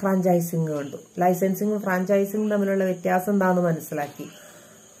 ഫ്രാഞ്ചൈസിങ് കണ്ടു. ലൈസൻസിങ്ങും ഫ്രാഞ്ചൈസിങ്ങും തമ്മിലുള്ള വ്യത്യാസം എന്താണെന്ന് മനസ്സിലാക്കി.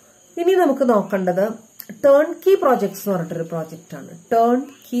 ഇനി നമുക്ക് നോക്കേണ്ടത് ടേൺ കീ പ്രോജക്ട്സ് എന്ന് പറഞ്ഞിട്ടൊരു പ്രോജക്റ്റ് ആണ്. Turn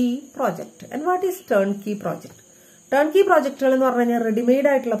key project. And what is turn key project? Turn key പ്രോജക്റ്റുകൾ എന്ന് പറഞ്ഞു കഴിഞ്ഞാൽ റെഡിമെയ്ഡ്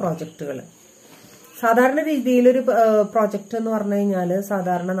ആയിട്ടുള്ള പ്രോജക്റ്റുകൾ. സാധാരണ രീതിയിൽ ഒരു പ്രോജക്റ്റ് എന്ന് പറഞ്ഞു കഴിഞ്ഞാൽ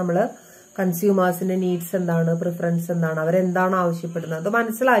സാധാരണ നമ്മള് കൺസ്യൂമേഴ്സിന്റെ നീഡ്സ് എന്താണ്, പ്രിഫറൻസ് എന്താണ്, അവരെന്താണ് ആവശ്യപ്പെടുന്നത് അത്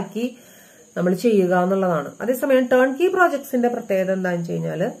മനസ്സിലാക്കി നമ്മൾ ചെയ്യുക എന്നുള്ളതാണ്. അതേസമയം ടേൺ കീ പ്രോജക്ട്സിന്റെ പ്രത്യേകത എന്താണെന്ന് വെച്ച്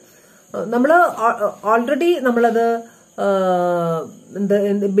കഴിഞ്ഞാൽ നമ്മൾ ഓൾറെഡി നമ്മളത്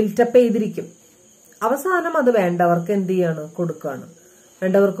ബിൽറ്റപ്പ് ചെയ്തിരിക്കും. അവസാനം അത് വേണ്ടവർക്ക് എന്ത് ചെയ്യാണ്, കൊടുക്കുകയാണ്.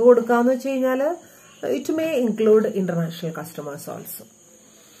 വേണ്ടവർക്ക് കൊടുക്കാന്ന് വെച്ച് കഴിഞ്ഞാൽ it may include international customers also.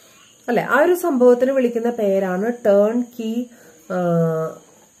 അല്ലെ? ആ ഒരു സംഭവത്തിന് വിളിക്കുന്ന പേരാണ് turn key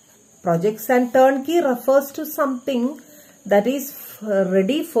projects. And turnkey refers to something that is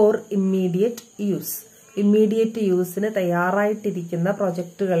ready for immediate use. Immediate use-ന് തയ്യാറായിട്ടിരിക്കുന്ന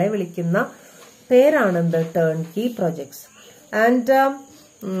പ്രൊജക്റ്റുകളെ വിളിക്കുന്ന പേരാണ് എന്ത്? turnkey projects. And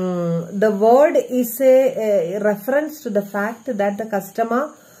the word is a reference to the fact that the customer,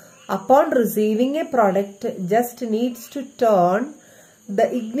 upon receiving a product, just needs to turn the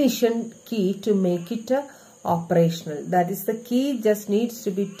ignition key to make it operational. That is, the key just needs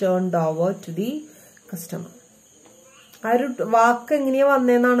to be turned over to the customer. ആ ഒരു വാക്ക് എങ്ങനെയാ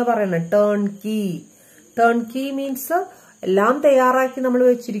വന്നേന്നാണ് പറയുന്നത്? Turn key. Turn key means എല്ലാം തയ്യാറാക്കി നമ്മൾ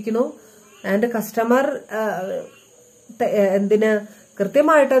വെച്ചിരിക്കുന്നു. And customer എന്തിന്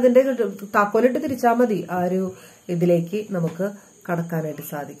കൃത്യമായിട്ട് അതിന്റെ താക്കോലിട്ട് തിരിച്ചാൽ മതി ആ ഒരു ഇതിലേക്ക് നമുക്ക് കടക്കാനായിട്ട്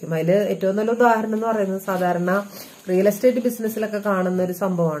സാധിക്കും. അതിൽ ഏറ്റവും നല്ല ഉദാഹരണം എന്ന് പറയുന്നത് സാധാരണ റിയൽ എസ്റ്റേറ്റ് ബിസിനസ്സിലൊക്കെ കാണുന്ന ഒരു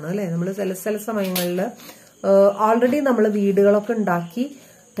സംഭവമാണ് അല്ലെ? നമ്മൾ ചില സമയങ്ങളിൽ ഓൾറെഡി നമ്മൾ വീടുകളൊക്കെ ഉണ്ടാക്കി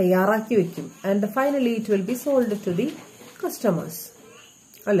തയ്യാറാക്കി വെക്കും. And finally it will be sold to the customers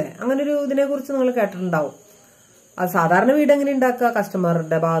അല്ലെ? അങ്ങനെ ഒരു ഇതിനെ കുറിച്ച് നിങ്ങൾ കേട്ടിട്ടുണ്ടാവും. അത് സാധാരണ വീട് എങ്ങനെ ഉണ്ടാക്കുക?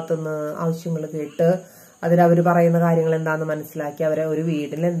 കസ്റ്റമറുടെ ഭാഗത്തുനിന്ന് ആവശ്യങ്ങൾ കേട്ട് അതിലവർ പറയുന്ന കാര്യങ്ങൾ എന്താണെന്ന് മനസ്സിലാക്കി അവരെ ഒരു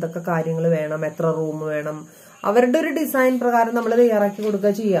വീടിൽ എന്തൊക്കെ കാര്യങ്ങൾ വേണം, എത്ര റൂം വേണം, അവരുടെ ഒരു ഡിസൈൻ പ്രകാരം നമ്മൾ തയ്യാറാക്കി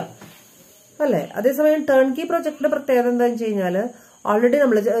കൊടുക്കുക ചെയ്യുക അല്ലെ? അതേസമയം ടേൺ കീ പ്രൊജക്ടിന്റെ പ്രത്യേകത എന്താണെന്ന് വെച്ച് കഴിഞ്ഞാല് ഓൾറെഡി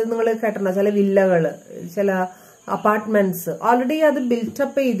നിങ്ങൾ കേട്ടിട്ടുണ്ടോ ചില വില്ലകള്, ചില അപ്പാർട്ട്മെന്റ്സ് ഓൾറെഡി അത്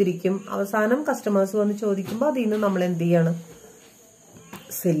ബിൽറ്റപ്പ് ചെയ്തിരിക്കും. അവസാനം കസ്റ്റമേഴ്സ് വന്ന് ചോദിക്കുമ്പോൾ അതിൽ നിന്ന് നമ്മൾ എന്ത് ചെയ്യാണ്?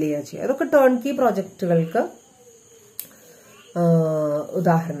 സെല് ചെയ്യുക. അതൊക്കെ ടേൺ കീ പ്രൊജക്ടുകൾക്ക്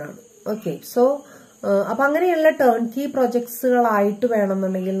ഉദാഹരണമാണ്. ഓക്കെ, സോ അപ്പൊ അങ്ങനെയുള്ള ടേൺ കീ പ്രൊജക്ട്സുകളായിട്ട്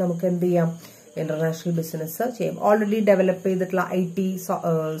വേണമെന്നുണ്ടെങ്കിൽ നമുക്ക് എന്ത് ചെയ്യാം? ഇന്റർനാഷണൽ ബിസിനസ് ചെയ്യാം. ഓൾറെഡി ഡെവലപ്പ് ചെയ്തിട്ടുള്ള IT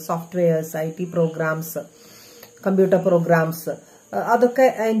softwares, IT programmes, computer programmes, അതൊക്കെ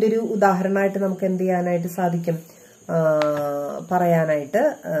അതിന്റെ ഒരു ഉദാഹരണമായിട്ട് നമുക്ക് എന്ത് ചെയ്യാനായിട്ട് സാധിക്കും? പറയാനായിട്ട്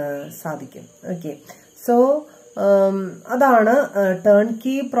സാധിക്കും. ഓക്കെ, സോ അതാണ് ടേൺ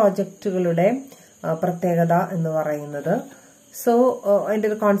കീ പ്രോജക്റ്റുകളുടെ പ്രത്യേകത എന്ന് പറയുന്നത്. സോ അതിന്റെ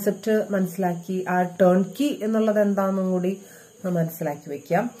ഒരു കോൺസെപ്റ്റ് മനസ്സിലാക്കി ആ ടേൺ കീ എന്നുള്ളത് എന്താണെന്നും കൂടി മനസ്സിലാക്കി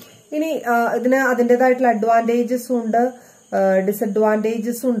വെക്കാം. ഇനി ഇതിന് അതിൻ്റെതായിട്ടുള്ള അഡ്വാൻറ്റേജസും ഉണ്ട്,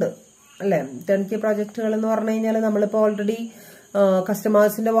 ഡിസഡ്വാൻറ്റേജസും ഉണ്ട് അല്ലെ? ടേൺ കീ പ്രോജക്റ്റുകൾ എന്ന് പറഞ്ഞു കഴിഞ്ഞാൽ നമ്മളിപ്പോ ഓൾറെഡി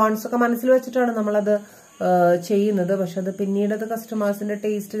കസ്റ്റമേഴ്സിന്റെ വാണ്ട്സ് ഒക്കെ മനസ്സിൽ വെച്ചിട്ടാണ് നമ്മളത് ചെയ്യുന്നത്. പക്ഷെ അത് പിന്നീട് അത് കസ്റ്റമേഴ്സിന്റെ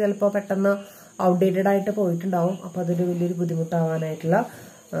ടേസ്റ്റ് ചിലപ്പോൾ പെട്ടെന്ന് ഔട്ട്ഡേറ്റഡ് ആയിട്ട് പോയിട്ടുണ്ടാവും. അപ്പൊ അതൊരു വലിയൊരു ബുദ്ധിമുട്ടാവാനായിട്ടുള്ള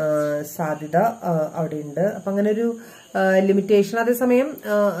സാധ്യത അവിടെ ഉണ്ട്. അപ്പൊ അങ്ങനെ ഒരു ലിമിറ്റേഷൻ. അതേസമയം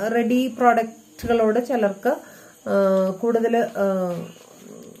റെഡി പ്രോഡക്റ്റുകളോട് ചിലർക്ക് കൂടുതൽ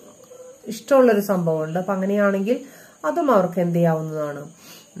ഇഷ്ടമുള്ളൊരു സംഭവമുണ്ട്. അപ്പൊ അങ്ങനെയാണെങ്കിൽ അതും അവർക്ക് എന്ത് ചെയ്യാവുന്നതാണ്?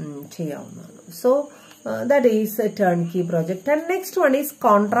 ചെയ്യാവുന്നതാണ്. So that is a turnkey project. And next one is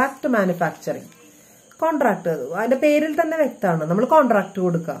contract manufacturing. Contract അതിന്റെ പേരിൽ തന്നെ വ്യക്തമാണ്. നമ്മൾ കോൺട്രാക്ട്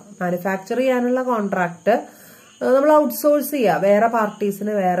കൊടുക്കുക, മാനുഫാക്ചർ ചെയ്യാനുള്ള കോൺട്രാക്ട് നമ്മൾ ഔട്ട്സോഴ്സ് ചെയ്യുക, വേറെ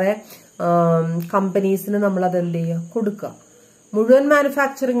പാർട്ടീസിന്, വേറെ കമ്പനീസിന് നമ്മൾ അത് എന്ത് ചെയ്യുക? കൊടുക്കുക. മുഴുവൻ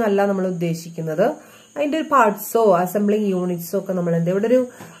മാനുഫാക്ചറിങ് അല്ല നമ്മൾ ഉദ്ദേശിക്കുന്നത്. അതിന്റെ ഒരു പാർട്സോ അസംബ്ലിംഗ് യൂണിറ്റ്സോ ഒക്കെ നമ്മൾ എന്ത്, ഇവിടെ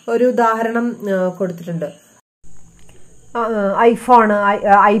ഒരു ഉദാഹരണം കൊടുത്തിട്ടുണ്ട്. ഐഫോൺ,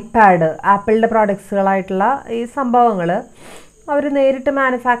 ഐപാഡ്, ആപ്പിളിന്റെ പ്രോഡക്ട്സുകളായിട്ടുള്ള ഈ സംഭവങ്ങൾ അവർ നേരിട്ട്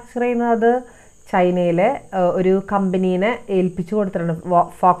മാനുഫാക്ചർ ചെയ്യുന്നത് ചൈനയിലെ ഒരു കമ്പനീനെ ഏൽപ്പിച്ചു കൊടുത്തിട്ടുണ്ട്.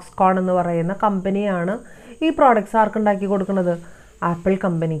 ഫോക്സ്കോൺ എന്ന് പറയുന്ന കമ്പനിയാണ് ഈ പ്രോഡക്ട്സ് ആർക്ക് ഉണ്ടാക്കി കൊടുക്കുന്നത്? ആപ്പിൾ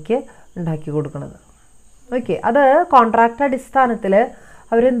കമ്പനിക്ക് ഉണ്ടാക്കി കൊടുക്കുന്നത്. ഓക്കെ, അത് കോൺട്രാക്ട് അടിസ്ഥാനത്തിൽ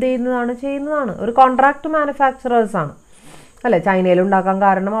അവരെന്ത് ചെയ്യുന്നതാണ്. ഒരു കോൺട്രാക്ട് മാനുഫാക്ചറേഴ്സ് ആണ് അല്ലെ? ചൈനയിൽ ഉണ്ടാക്കാൻ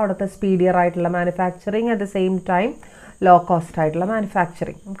കാരണം അവിടുത്തെ സ്പീഡിയർ ആയിട്ടുള്ള manufacturing, at the same time low cost ആയിട്ടുള്ള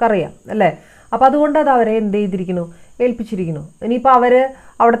മാനുഫാക്ചറിങ് നമുക്കറിയാം അല്ലേ? അപ്പം അതുകൊണ്ട് അത് അവരെ എന്ത് ചെയ്തിരിക്കുന്നു? ഏൽപ്പിച്ചിരിക്കുന്നു. ഇനിയിപ്പോൾ അവർ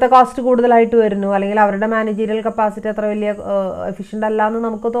അവിടുത്തെ കോസ്റ്റ് കൂടുതലായിട്ട് വരുന്നു, അല്ലെങ്കിൽ അവരുടെ മാനേജീരിയൽ കപ്പാസിറ്റി അത്ര വലിയ എഫിഷ്യൻ്റ് അല്ല എന്ന്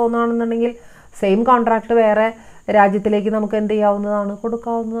നമുക്ക് തോന്നുകയാണെന്നുണ്ടെങ്കിൽ സെയിം കോൺട്രാക്ട് വേറെ രാജ്യത്തിലേക്ക് നമുക്ക് എന്ത് ചെയ്യാവുന്നതാണ്?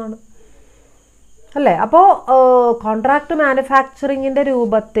 കൊടുക്കാവുന്നതാണ് അല്ലേ? അപ്പോൾ കോൺട്രാക്ട് മാനുഫാക്ചറിങ്ങിൻ്റെ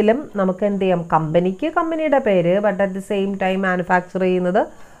രൂപത്തിലും നമുക്ക് എന്ത് ചെയ്യാം? കമ്പനിക്ക് കമ്പനിയുടെ പേര്, but at the same time manufacture ചെയ്യുന്നത്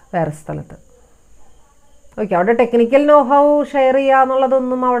വേറെ സ്ഥലത്ത്. ഓക്കെ, അവിടെ ടെക്നിക്കൽ നോഹൗ ഷെയർ ചെയ്യുക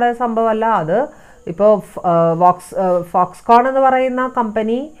എന്നുള്ളതൊന്നും അവിടെ സംഭവമല്ല. അത് ഇപ്പോൾ ഫോക്സ്കോൺ എന്ന് പറയുന്ന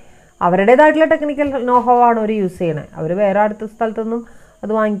കമ്പനി അവരുടേതായിട്ടുള്ള ടെക്നിക്കൽ നോഹൗ ആണ് അവർ യൂസ് ചെയ്യണത്. അവർ വേറെ അടുത്ത സ്ഥലത്തൊന്നും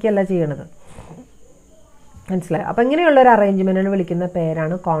അത് വാങ്ങിക്കുകയല്ല ചെയ്യണത്. മനസ്സിലായി? അപ്പം ഇങ്ങനെയുള്ളൊരു അറേഞ്ച്മെൻറ്റിന് വിളിക്കുന്ന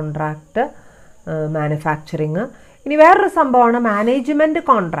പേരാണ് കോൺട്രാക്ട് മാനുഫാക്ചറിങ്. ഇനി വേറൊരു സംഭവമാണ് മാനേജ്മെൻറ്റ്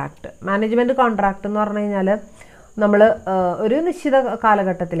കോൺട്രാക്ട്. മാനേജ്മെൻറ്റ് കോൺട്രാക്ട് എന്ന് പറഞ്ഞു കഴിഞ്ഞാൽ നമ്മൾ ഒരു നിശ്ചിത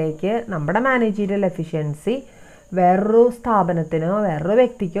കാലഘട്ടത്തിലേക്ക് നമ്മുടെ മാനേജീരിയൽ എഫിഷ്യൻസി വേറൊരു സ്ഥാപനത്തിനോ വേറൊരു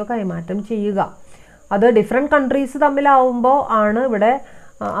വ്യക്തിക്കോ കൈമാറ്റം ചെയ്യുക. അത് ഡിഫറെൻറ്റ് കൺട്രീസ് തമ്മിലാവുമ്പോൾ ആണ് ഇവിടെ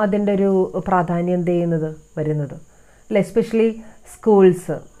അതിൻ്റെ ഒരു പ്രാധാന്യം എന്ത് ചെയ്യുന്നത് വരുന്നത് അല്ലേ. Especially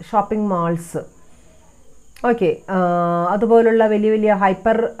schools, shopping malls, okay, അതുപോലുള്ള വലിയ വലിയ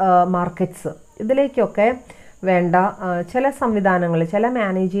ഹൈപ്പർ മാർക്കറ്റ്സ്, ഇതിലേക്കൊക്കെ വേണ്ട ചില സംവിധാനങ്ങൾ, ചില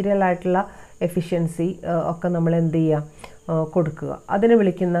മാനേജീരിയൽ ആയിട്ടുള്ള എഫിഷ്യൻസി ഒക്കെ നമ്മൾ എന്ത് ചെയ്യുക, കൊടുക്കുക. അതിന്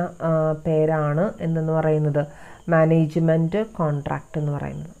വിളിക്കുന്ന പേരാണ് എന്തെന്ന് പറയുന്നത് മാനേജ്മെൻറ്റ് കോൺട്രാക്റ്റ് എന്ന്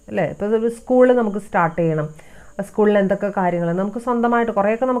പറയുന്നത് അല്ലേ. ഇപ്പോൾ സ്കൂളിൽ നമുക്ക് സ്റ്റാർട്ട് ചെയ്യണം, സ്കൂളിൽ എന്തൊക്കെ കാര്യങ്ങൾ നമുക്ക് സ്വന്തമായിട്ട്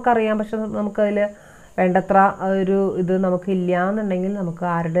കുറേയൊക്കെ നമുക്കറിയാം, പക്ഷെ നമുക്കതിൽ വേണ്ടത്ര ഒരു ഇത് നമുക്കില്ല എന്നുണ്ടെങ്കിൽ നമുക്ക്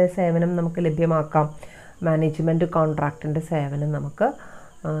ആരുടെ സേവനം നമുക്ക് ലഭ്യമാക്കാം, മാനേജ്മെൻറ്റ് കോൺട്രാക്റ്റിൻ്റെ സേവനം നമുക്ക്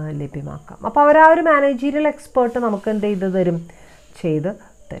ലഭ്യമാക്കാം. അപ്പോൾ അവർ ആ ഒരു മാനേജീരിയൽ എക്സ്പേർട്ട് നമുക്ക് എന്ത് ചെയ്ത് തരും.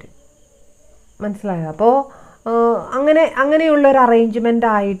 മനസ്സിലായോ? അപ്പോൾ അങ്ങനെയുള്ളൊരു അറേഞ്ച്മെൻ്റ്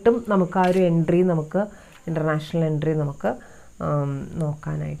ആയിട്ടും നമുക്ക് ആ ഒരു എൻട്രി, നമുക്ക് ഇൻ്റർനാഷണൽ എൻട്രി നമുക്ക്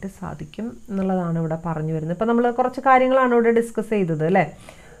നോക്കാനായിട്ട് സാധിക്കും എന്നുള്ളതാണ് ഇവിടെ പറഞ്ഞു വരുന്നത്. ഇപ്പോൾ നമ്മൾ കുറച്ച് കാര്യങ്ങളാണ് ഇവിടെ ഡിസ്കസ് ചെയ്തത് അല്ലേ.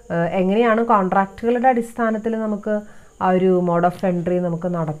 എങ്ങനെയാണ് കോൺട്രാക്റ്റുകളുടെ അടിസ്ഥാനത്തിൽ നമുക്ക് ആ ഒരു മോഡ് ഓഫ് എൻട്രി നമുക്ക്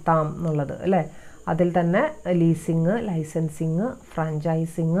നടത്താം എന്നുള്ളത് അല്ലേ. അതിൽ തന്നെ ലീസിങ്, ലൈസൻസിങ്,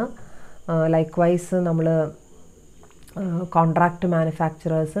 ഫ്രാഞ്ചൈസിങ്, ലൈക്ക്വൈസ് നമ്മൾ contract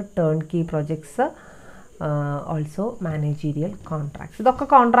manufacturers, turn key projects, also managerial contracts. ഇതൊക്കെ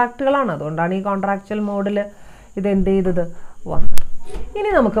കോൺട്രാക്റ്റുകളാണ്. അതുകൊണ്ടാണ് ഈ കോൺട്രാക്ച്വൽ മോഡിൽ ഇതെന്ത് ചെയ്തത് വന്നത്. ഇനി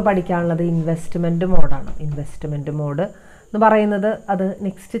നമുക്ക് പഠിക്കാനുള്ളത് ഇൻവെസ്റ്റ്മെൻറ്റ് മോഡാണ്. ഇൻവെസ്റ്റ്മെൻറ്റ് മോഡ് എന്ന് പറയുന്നത് അത്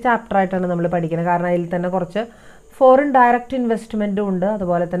നെക്സ്റ്റ് ചാപ്റ്ററായിട്ടാണ് നമ്മൾ പഠിക്കുന്നത്. കാരണം അതിൽ തന്നെ കുറച്ച് ഫോറിൻ ഡയറക്റ്റ് ഇൻവെസ്റ്റ്മെൻറ്റും ഉണ്ട്,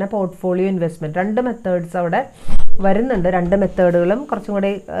 അതുപോലെ തന്നെ പോർട്ട്ഫോളിയോ ഇൻവെസ്റ്റ്മെൻറ്റ്, 2 മെത്തേഡ്സ് അവിടെ വരുന്നുണ്ട്. 2 മെത്തേഡുകളും കുറച്ചും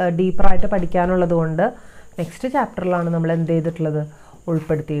കൂടി ഡീപ്പറായിട്ട് പഠിക്കാനുള്ളത് കൊണ്ട് നെക്സ്റ്റ് ചാപ്റ്ററിലാണ് നമ്മൾ എന്ത് ചെയ്തിട്ടുള്ളത്,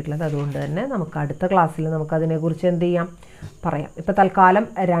 ഉൾപ്പെടുത്തിയിട്ടുള്ളത്. അതുകൊണ്ട് തന്നെ നമുക്ക് അടുത്ത ക്ലാസ്സിൽ നമുക്കതിനെക്കുറിച്ച് എന്ത് ചെയ്യാം, പറയാം. ഇപ്പോൾ തൽക്കാലം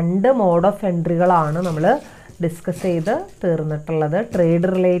 2 മോഡ് ഓഫ് എൻട്രികളാണ് നമ്മൾ ഡിസ്കസ് ചെയ്ത് തീർന്നിട്ടുള്ളത്. ട്രേഡ്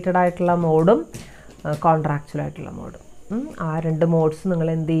റിലേറ്റഡ് ആയിട്ടുള്ള മോഡും കോൺട്രാക്ച്വൽ ആയിട്ടുള്ള മോഡും. ആ 2 മോഡ്സ് നിങ്ങൾ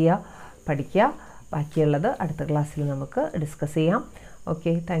എന്ത് ചെയ്യുക, പഠിക്കുക. ബാക്കിയുള്ളത് അടുത്ത ക്ലാസ്സിൽ നമുക്ക് ഡിസ്കസ് ചെയ്യാം.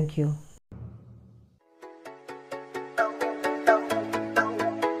 Okay, thank you.